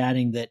we were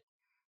chatting that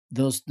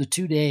the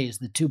 2 days,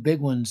 the two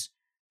big ones,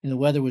 the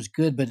weather was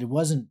good, but it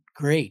wasn't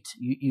great.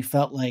 You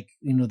felt like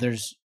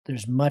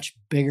there's much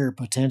bigger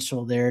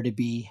potential there to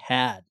be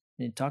had.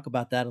 And talk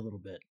about that a little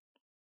bit.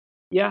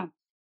 Yeah.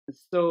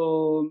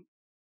 So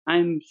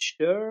I'm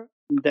sure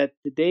that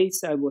the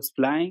days I was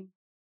flying,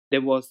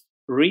 there was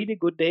really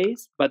good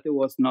days, but it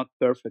was not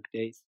perfect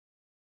days.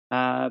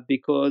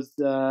 Because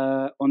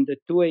on the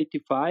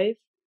 285,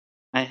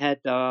 I had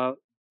a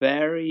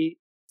very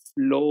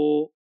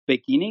slow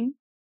beginning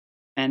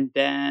and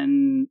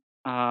then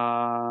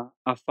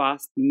a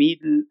fast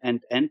middle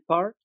and end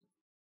part.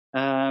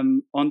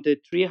 On the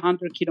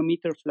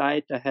 300-kilometer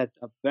flight, I had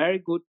a very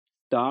good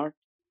start.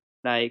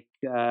 Like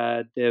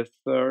the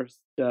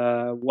first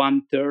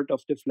one third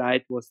of the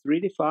flight was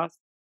really fast,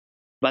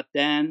 but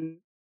then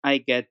I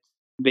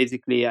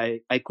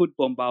could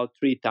bomb out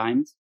 3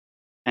 times,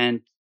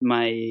 and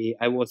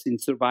I was in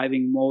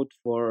surviving mode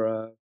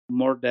for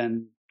more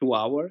than 2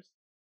 hours,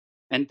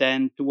 and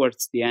then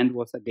towards the end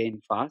was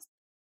again fast,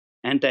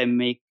 and I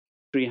make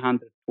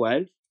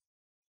 312.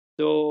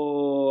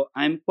 So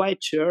I'm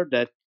quite sure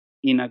that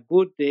in a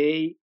good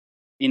day,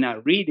 in a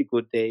really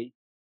good day,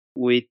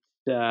 with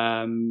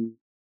um,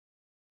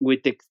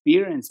 with the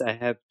experience I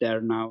have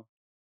there now,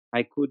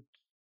 I could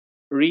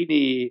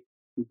really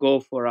go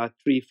for a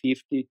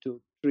 350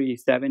 to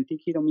 370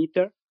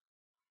 kilometer.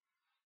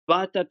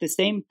 But at the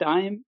same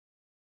time,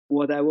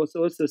 what I was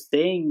also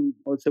saying,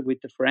 also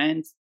with the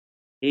friends,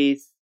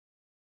 is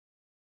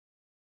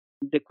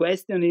the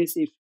question is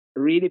if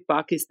really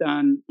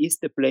Pakistan is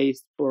the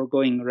place for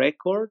going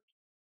record,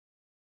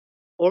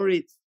 or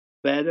it's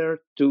better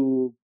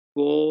to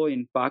go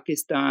in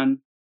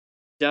Pakistan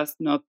just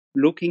not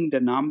looking the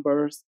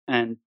numbers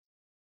and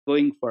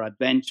going for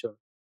adventure,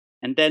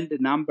 and then the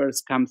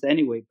numbers comes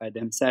anyway by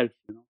themselves.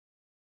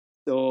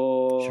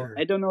 So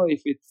I Sure. don't know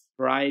if it's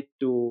right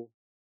to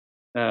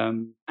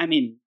I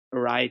mean,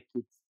 right,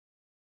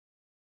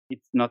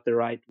 it's not the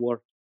right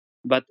word,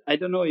 but I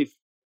don't know if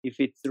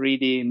it's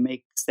really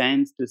makes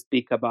sense to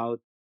speak about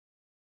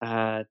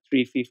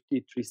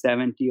 350,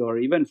 370, or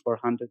even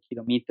 400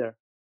 kilometer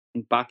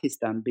in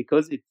Pakistan,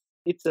 because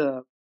it's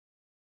a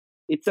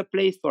it's a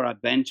place for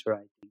adventure,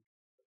 I think,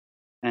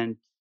 and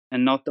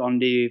not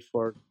only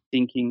for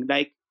thinking.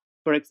 Like,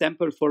 for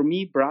example, for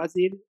me,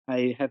 Brazil,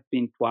 I have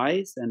been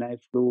twice, and I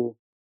flew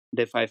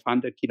the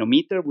 500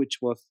 kilometer, which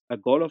was a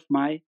goal of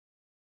mine,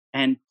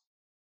 and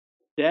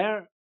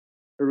there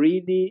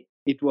really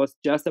it was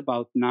just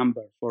about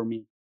number for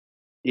me.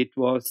 It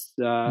was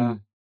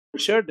Mm.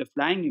 sure the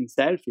flying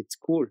himself, it's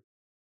cool,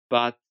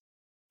 but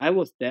I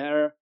was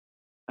there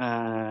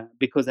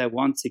because I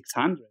won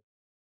 600.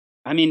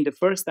 I mean, the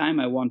first time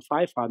I won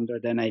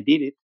 500 and I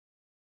did it,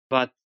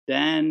 but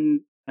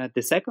then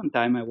the second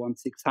time I won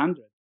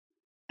 600,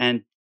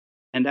 and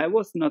I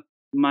was not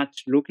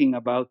much looking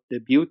about the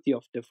beauty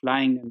of the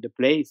flying and the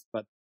place,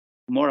 but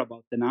more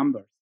about the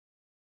numbers.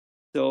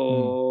 Mm.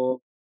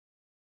 So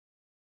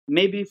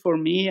maybe for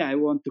me, I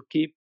want to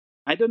keep.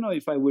 I don't know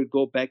if I will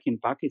go back in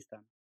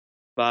Pakistan,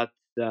 but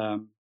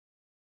um,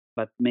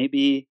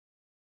 maybe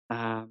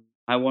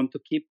I want to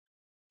keep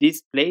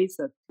this place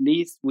at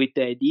least with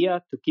the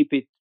idea to keep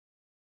it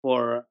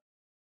for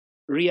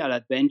real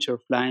adventure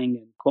flying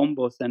and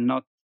combos and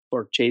not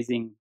for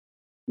chasing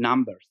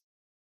numbers.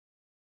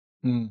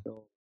 Mm.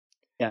 So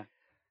yeah,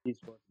 this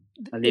was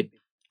a little It,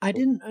 bit.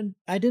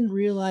 I didn't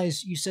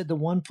realize you said the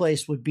one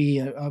place would be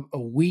a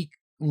week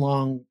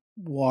long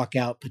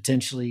walkout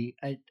potentially.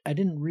 I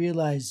didn't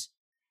realize.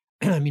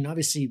 I mean,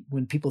 obviously,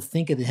 when people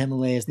think of the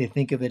Himalayas, they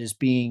think of it as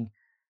being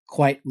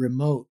quite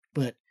remote.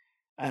 But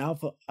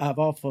I've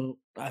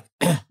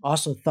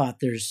also thought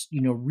there's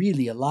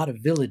really a lot of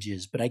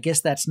villages, but I guess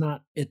that's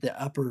not at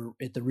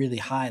the really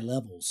high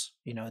levels.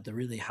 At the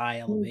really high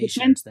Depends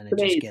elevations, then it just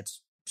place.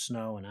 gets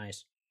snow and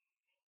ice.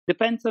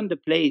 Depends on the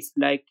place.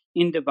 Like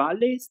in the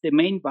valleys, the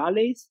main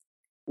valleys,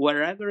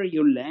 wherever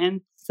you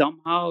land,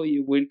 somehow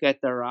you will get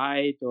a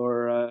ride,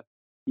 or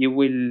you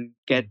will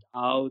get Mm.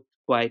 out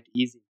quite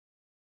easy.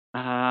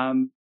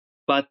 Um,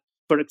 but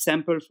for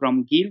example,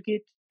 from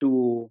Gilgit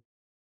to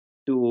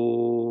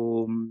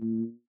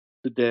um,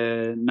 to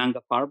the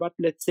Nanga Parbat,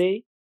 let's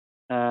say,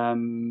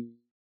 um,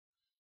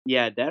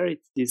 yeah, there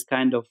it's this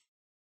kind of.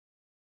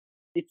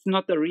 It's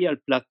not a real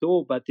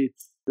plateau, but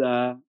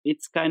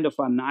it's kind of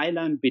an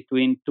island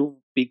between two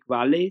big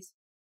valleys,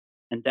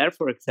 and there,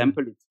 for Mm.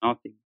 example, it's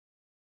nothing.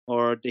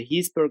 Or the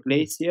Hisper Mm.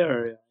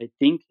 Glacier, I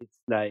think it's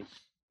like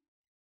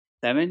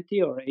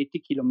 70 or 80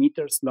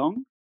 kilometers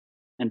long,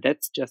 and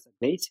that's just a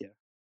glacier.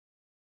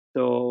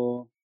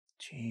 So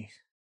Jeez.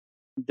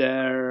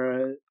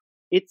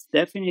 it's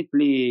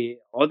definitely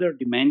other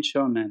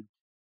dimension.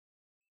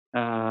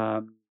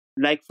 And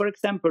like, for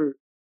example,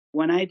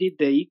 when I did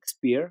the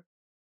X-Peer,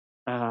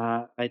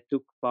 I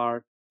took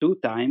part 2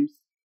 times,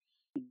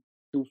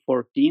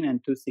 2014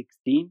 and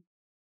 2016,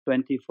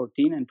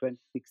 2014 and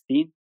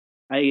 2016.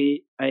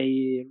 I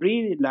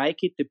really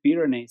like it, the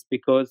Pyrenees,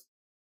 because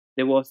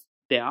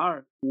they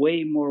are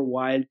way more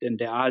wild than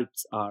the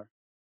Alps are.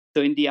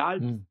 So in the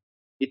Alps,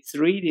 it's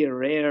really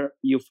rare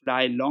you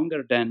fly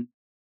longer than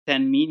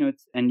 10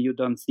 minutes and you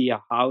don't see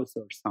a house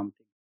or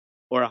something,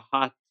 or a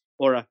hut,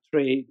 or a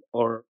trail,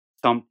 or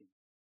something.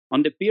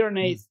 On the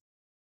Pyrenees,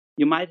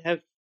 you might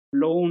have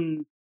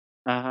flown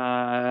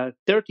 30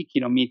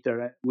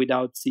 kilometers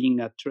without seeing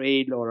a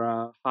trail, or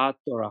a hut,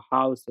 or a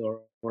house,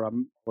 or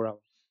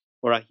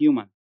a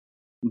human.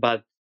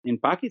 But in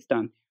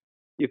Pakistan,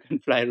 you can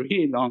fly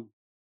really long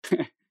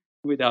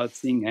without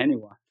seeing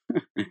anyone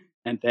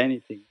and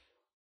anything.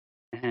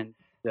 And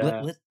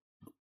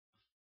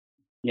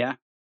yeah,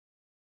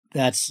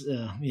 that's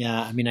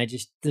yeah. I mean, I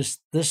just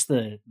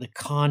the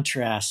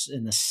contrast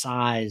and the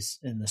size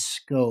and the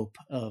scope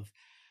of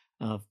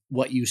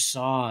what you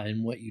saw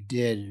and what you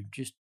did are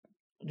just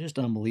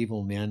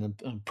unbelievable, man.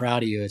 I'm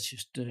proud of you. It's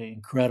just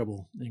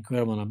incredible,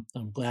 incredible, and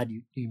I'm glad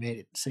you made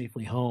it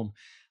safely home.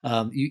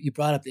 You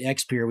brought up the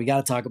X-Peer. We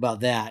got to talk about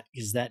that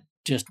because that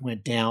just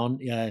went down.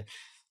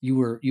 You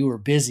were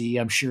busy,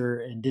 I'm sure,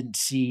 and didn't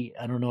see.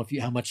 I don't know if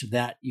how much of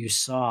that you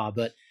saw,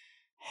 but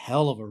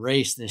hell of a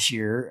race this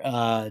year.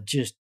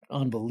 Just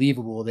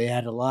unbelievable. They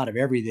had a lot of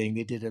everything.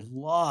 They did a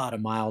lot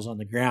of miles on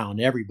the ground.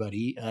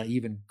 Everybody,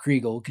 even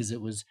Kriegel, because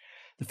it was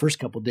the first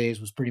couple of days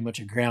was pretty much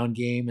a ground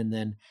game, and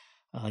then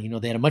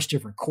they had a much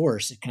different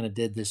course. It kind of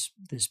did this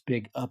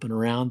big up and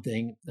around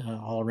thing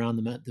all around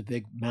the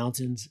big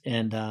mountains,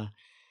 and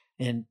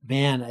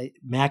man,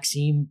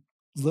 Maxime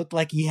looked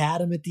like he had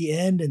him at the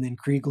end, and then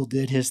Kriegel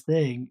did his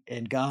thing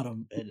and got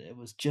him, and it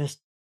was just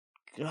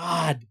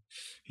God.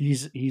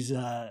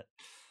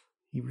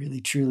 He really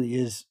truly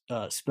is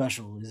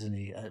special, isn't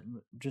he?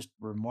 Just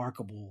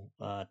remarkable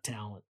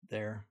talent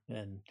there,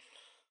 and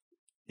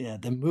yeah,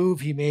 the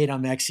move he made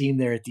on Maxime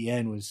there at the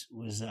end was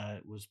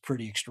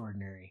pretty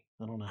extraordinary.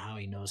 I don't know how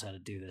he knows how to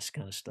do this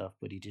kind of stuff,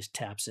 but he just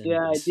taps into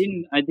yeah, this.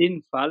 I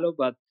didn't follow,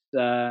 but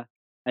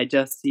I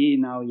just see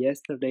now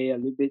yesterday a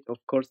little bit,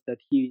 of course, that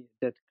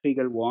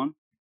Kriegel won,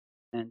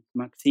 and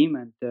Maxime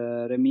and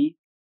Remy.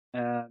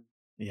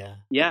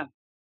 Yeah.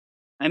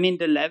 I mean,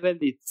 the level,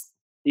 it's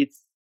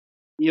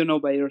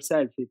by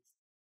yourself, it's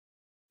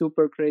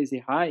super crazy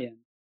high,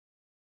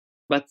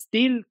 but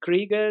still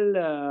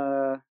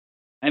Kriegel.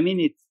 I mean,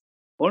 it's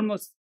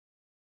almost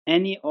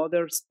any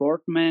other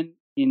sportman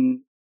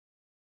in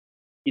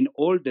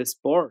all the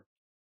sport,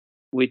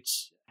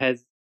 which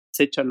has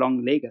such a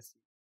long legacy.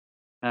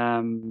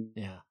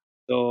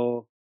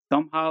 So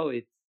somehow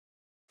it's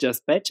just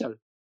special.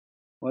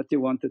 What do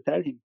you want to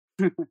tell him?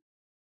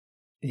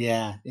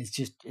 Yeah, it's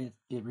just it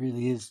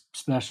really is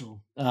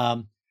special.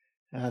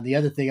 The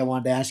other thing I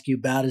wanted to ask you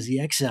about is the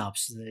X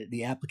Alps.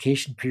 The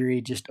application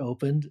period just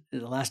opened.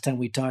 The last time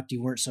we talked,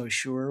 you weren't so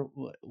sure.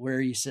 Where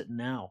are you sitting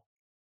now?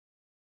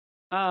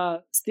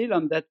 Still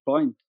on that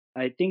point.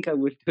 I think I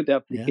will do the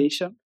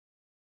application,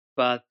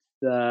 but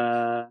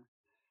I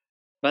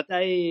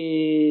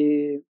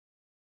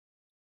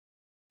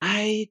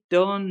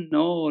don't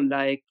know.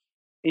 Like,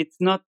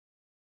 it's not,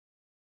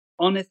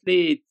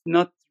 honestly, it's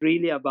not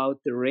really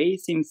about the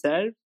race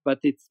himself, but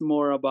it's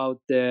more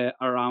about the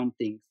around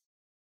things,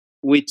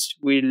 which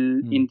will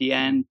in the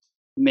end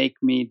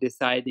make me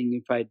deciding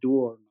if I do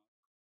or not.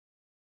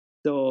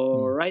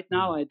 So right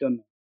now I don't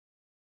know.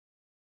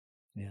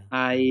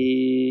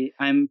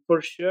 I'm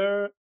for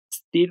sure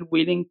still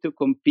willing to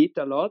compete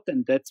a lot,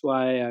 and that's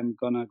why I'm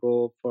gonna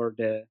go for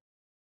the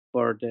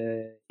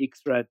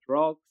X-Red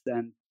Rocks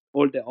and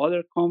all the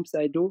other comps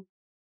I do.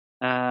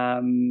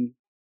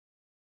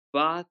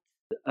 But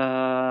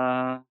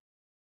about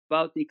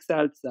X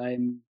Alps,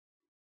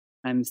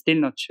 I'm still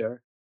not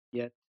sure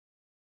yet.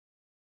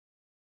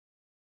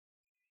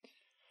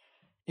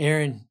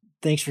 Aaron,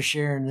 thanks for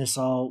sharing this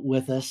all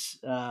with us.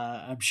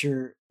 I'm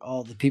sure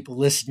all the people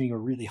listening are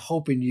really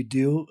hoping you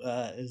do,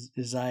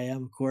 as I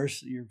am, of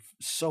course. You're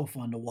so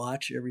fun to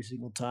watch every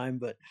single time,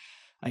 but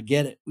I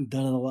get it. We've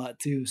done it a lot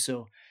too.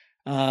 So,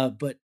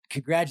 but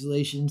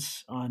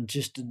congratulations on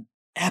just an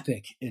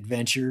epic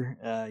adventure.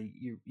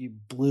 You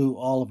blew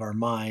all of our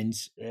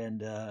minds,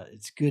 and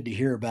it's good to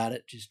hear about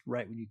it just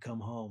right when you come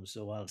home.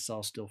 So while it's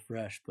all still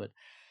fresh, but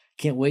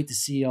can't wait to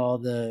see all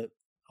the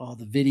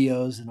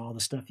videos and all the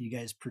stuff you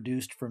guys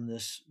produced from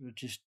this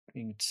just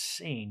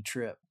insane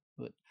trip.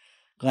 But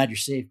glad you're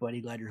safe,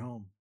 buddy. Glad you're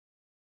home.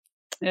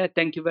 Yeah,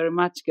 thank you very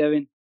much,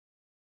 Gavin.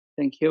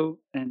 Thank you,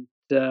 and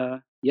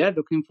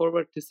looking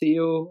forward to see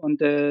you on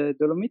the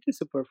Dolomiti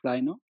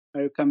Superfly. No,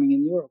 are you coming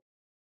in Europe?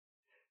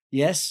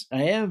 Yes,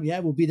 I am. Yeah,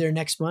 we'll be there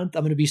next month.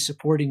 I'm going to be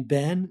supporting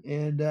Ben,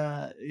 and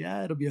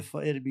it'll be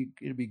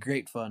it'll be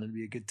great fun. It'll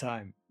be a good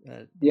time.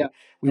 Yeah.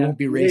 We Yeah. won't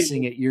be Really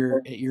racing at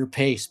looking your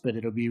pace, but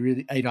it'll be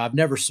really, I've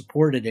never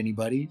supported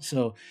anybody.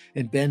 So,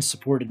 and Ben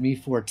supported me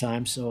 4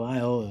 times. So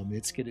I owe him.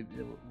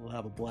 We'll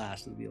have a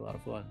blast. It'll be a lot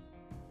of fun.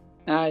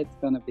 It's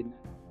going to be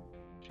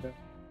nice. Sure.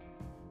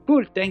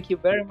 Cool. Thank you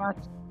very much.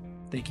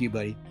 Thank you,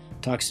 buddy.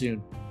 Talk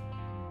soon.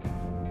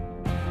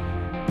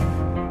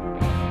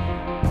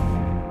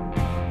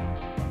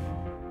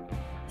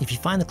 If you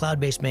find the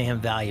Cloud-Based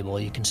Mayhem valuable,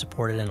 you can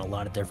support it in a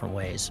lot of different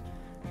ways.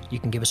 You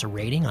can give us a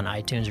rating on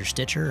iTunes or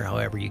Stitcher, or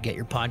however you get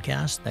your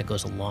podcast. That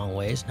goes a long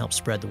ways and helps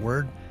spread the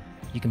word.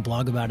 You can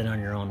blog about it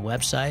on your own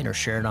website or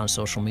share it on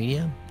social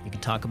media. You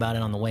can talk about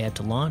it on the way up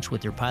to launch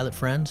with your pilot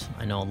friends.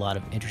 I know a lot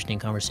of interesting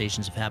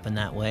conversations have happened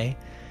that way.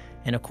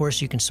 And of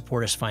course, you can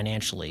support us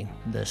financially.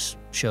 This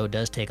show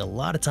does take a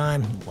lot of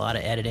time, a lot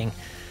of editing,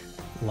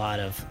 a lot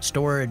of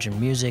storage and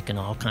music and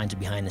all kinds of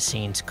behind the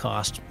scenes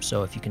cost.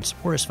 So if you can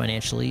support us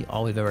financially,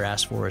 all we've ever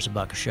asked for is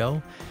 $1 a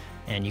show.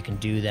 And you can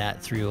do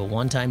that through a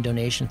one-time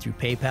donation through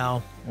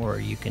PayPal, or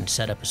you can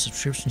set up a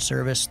subscription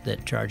service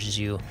that charges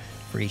you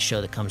for each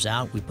show that comes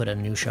out. We put a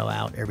new show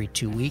out every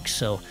 2 weeks.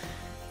 So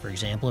for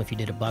example, if you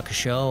did $1 a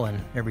show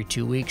and every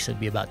 2 weeks, it'd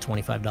be about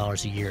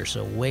 $25 a year.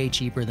 So way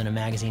cheaper than a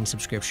magazine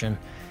subscription.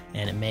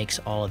 And it makes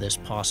all of this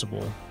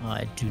possible.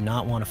 I do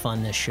not want to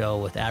fund this show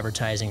with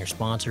advertising or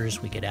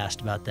sponsors. We get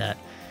asked about that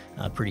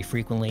pretty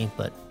frequently,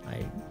 but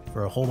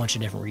for a whole bunch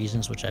of different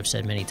reasons, which I've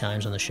said many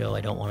times on the show,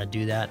 I don't want to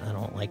do that. I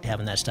don't like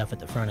having that stuff at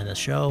the front of the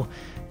show.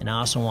 And I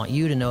also want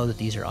you to know that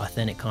these are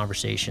authentic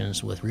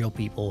conversations with real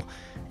people,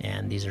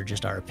 and these are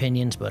just our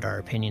opinions, but our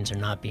opinions are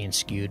not being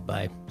skewed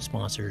by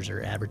sponsors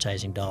or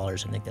advertising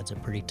dollars. I think that's a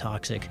pretty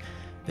toxic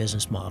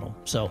business model.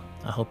 So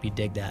I hope you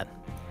dig that.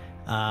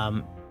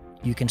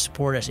 You can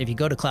support us. If you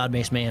go to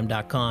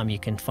cloudbasedmayhem.com, you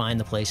can find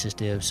the places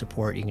to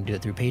support. You can do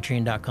it through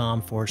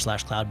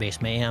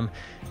patreon.com/cloudbasedmayhem.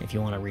 If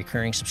you want a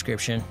recurring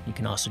subscription, you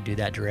can also do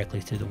that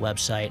directly through the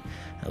website.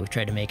 We've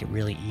tried to make it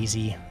really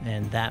easy,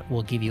 and that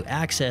will give you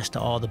access to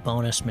all the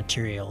bonus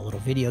material, little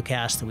video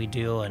casts that we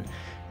do and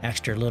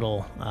extra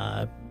little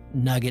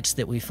nuggets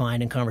that we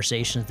find in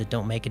conversations that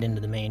don't make it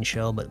into the main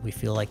show, but we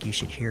feel like you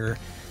should hear.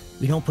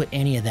 We don't put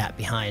any of that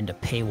behind a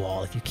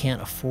paywall. If you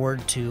can't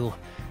afford to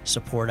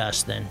support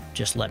us, then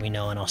just let me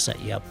know and I'll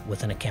set you up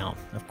with an account.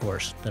 Of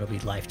course, that'll be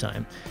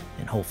lifetime,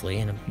 and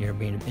hopefully you're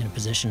being in a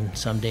position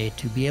someday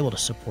to be able to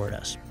support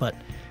us. But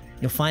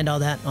you'll find all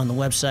that on the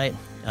website.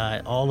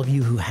 All of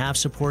you who have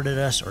supported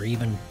us or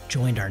even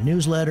joined our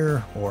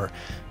newsletter or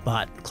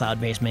bought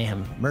Cloud-Based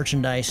Mayhem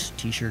merchandise,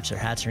 t-shirts or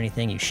hats or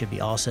anything, you should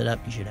be all set up.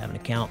 You should have an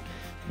account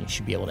and you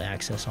should be able to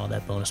access all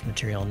that bonus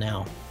material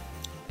now.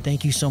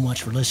 Thank you so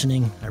much for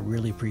listening. I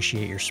really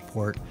appreciate your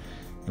support,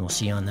 and we'll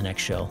see you on the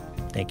next show.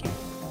 Thank you.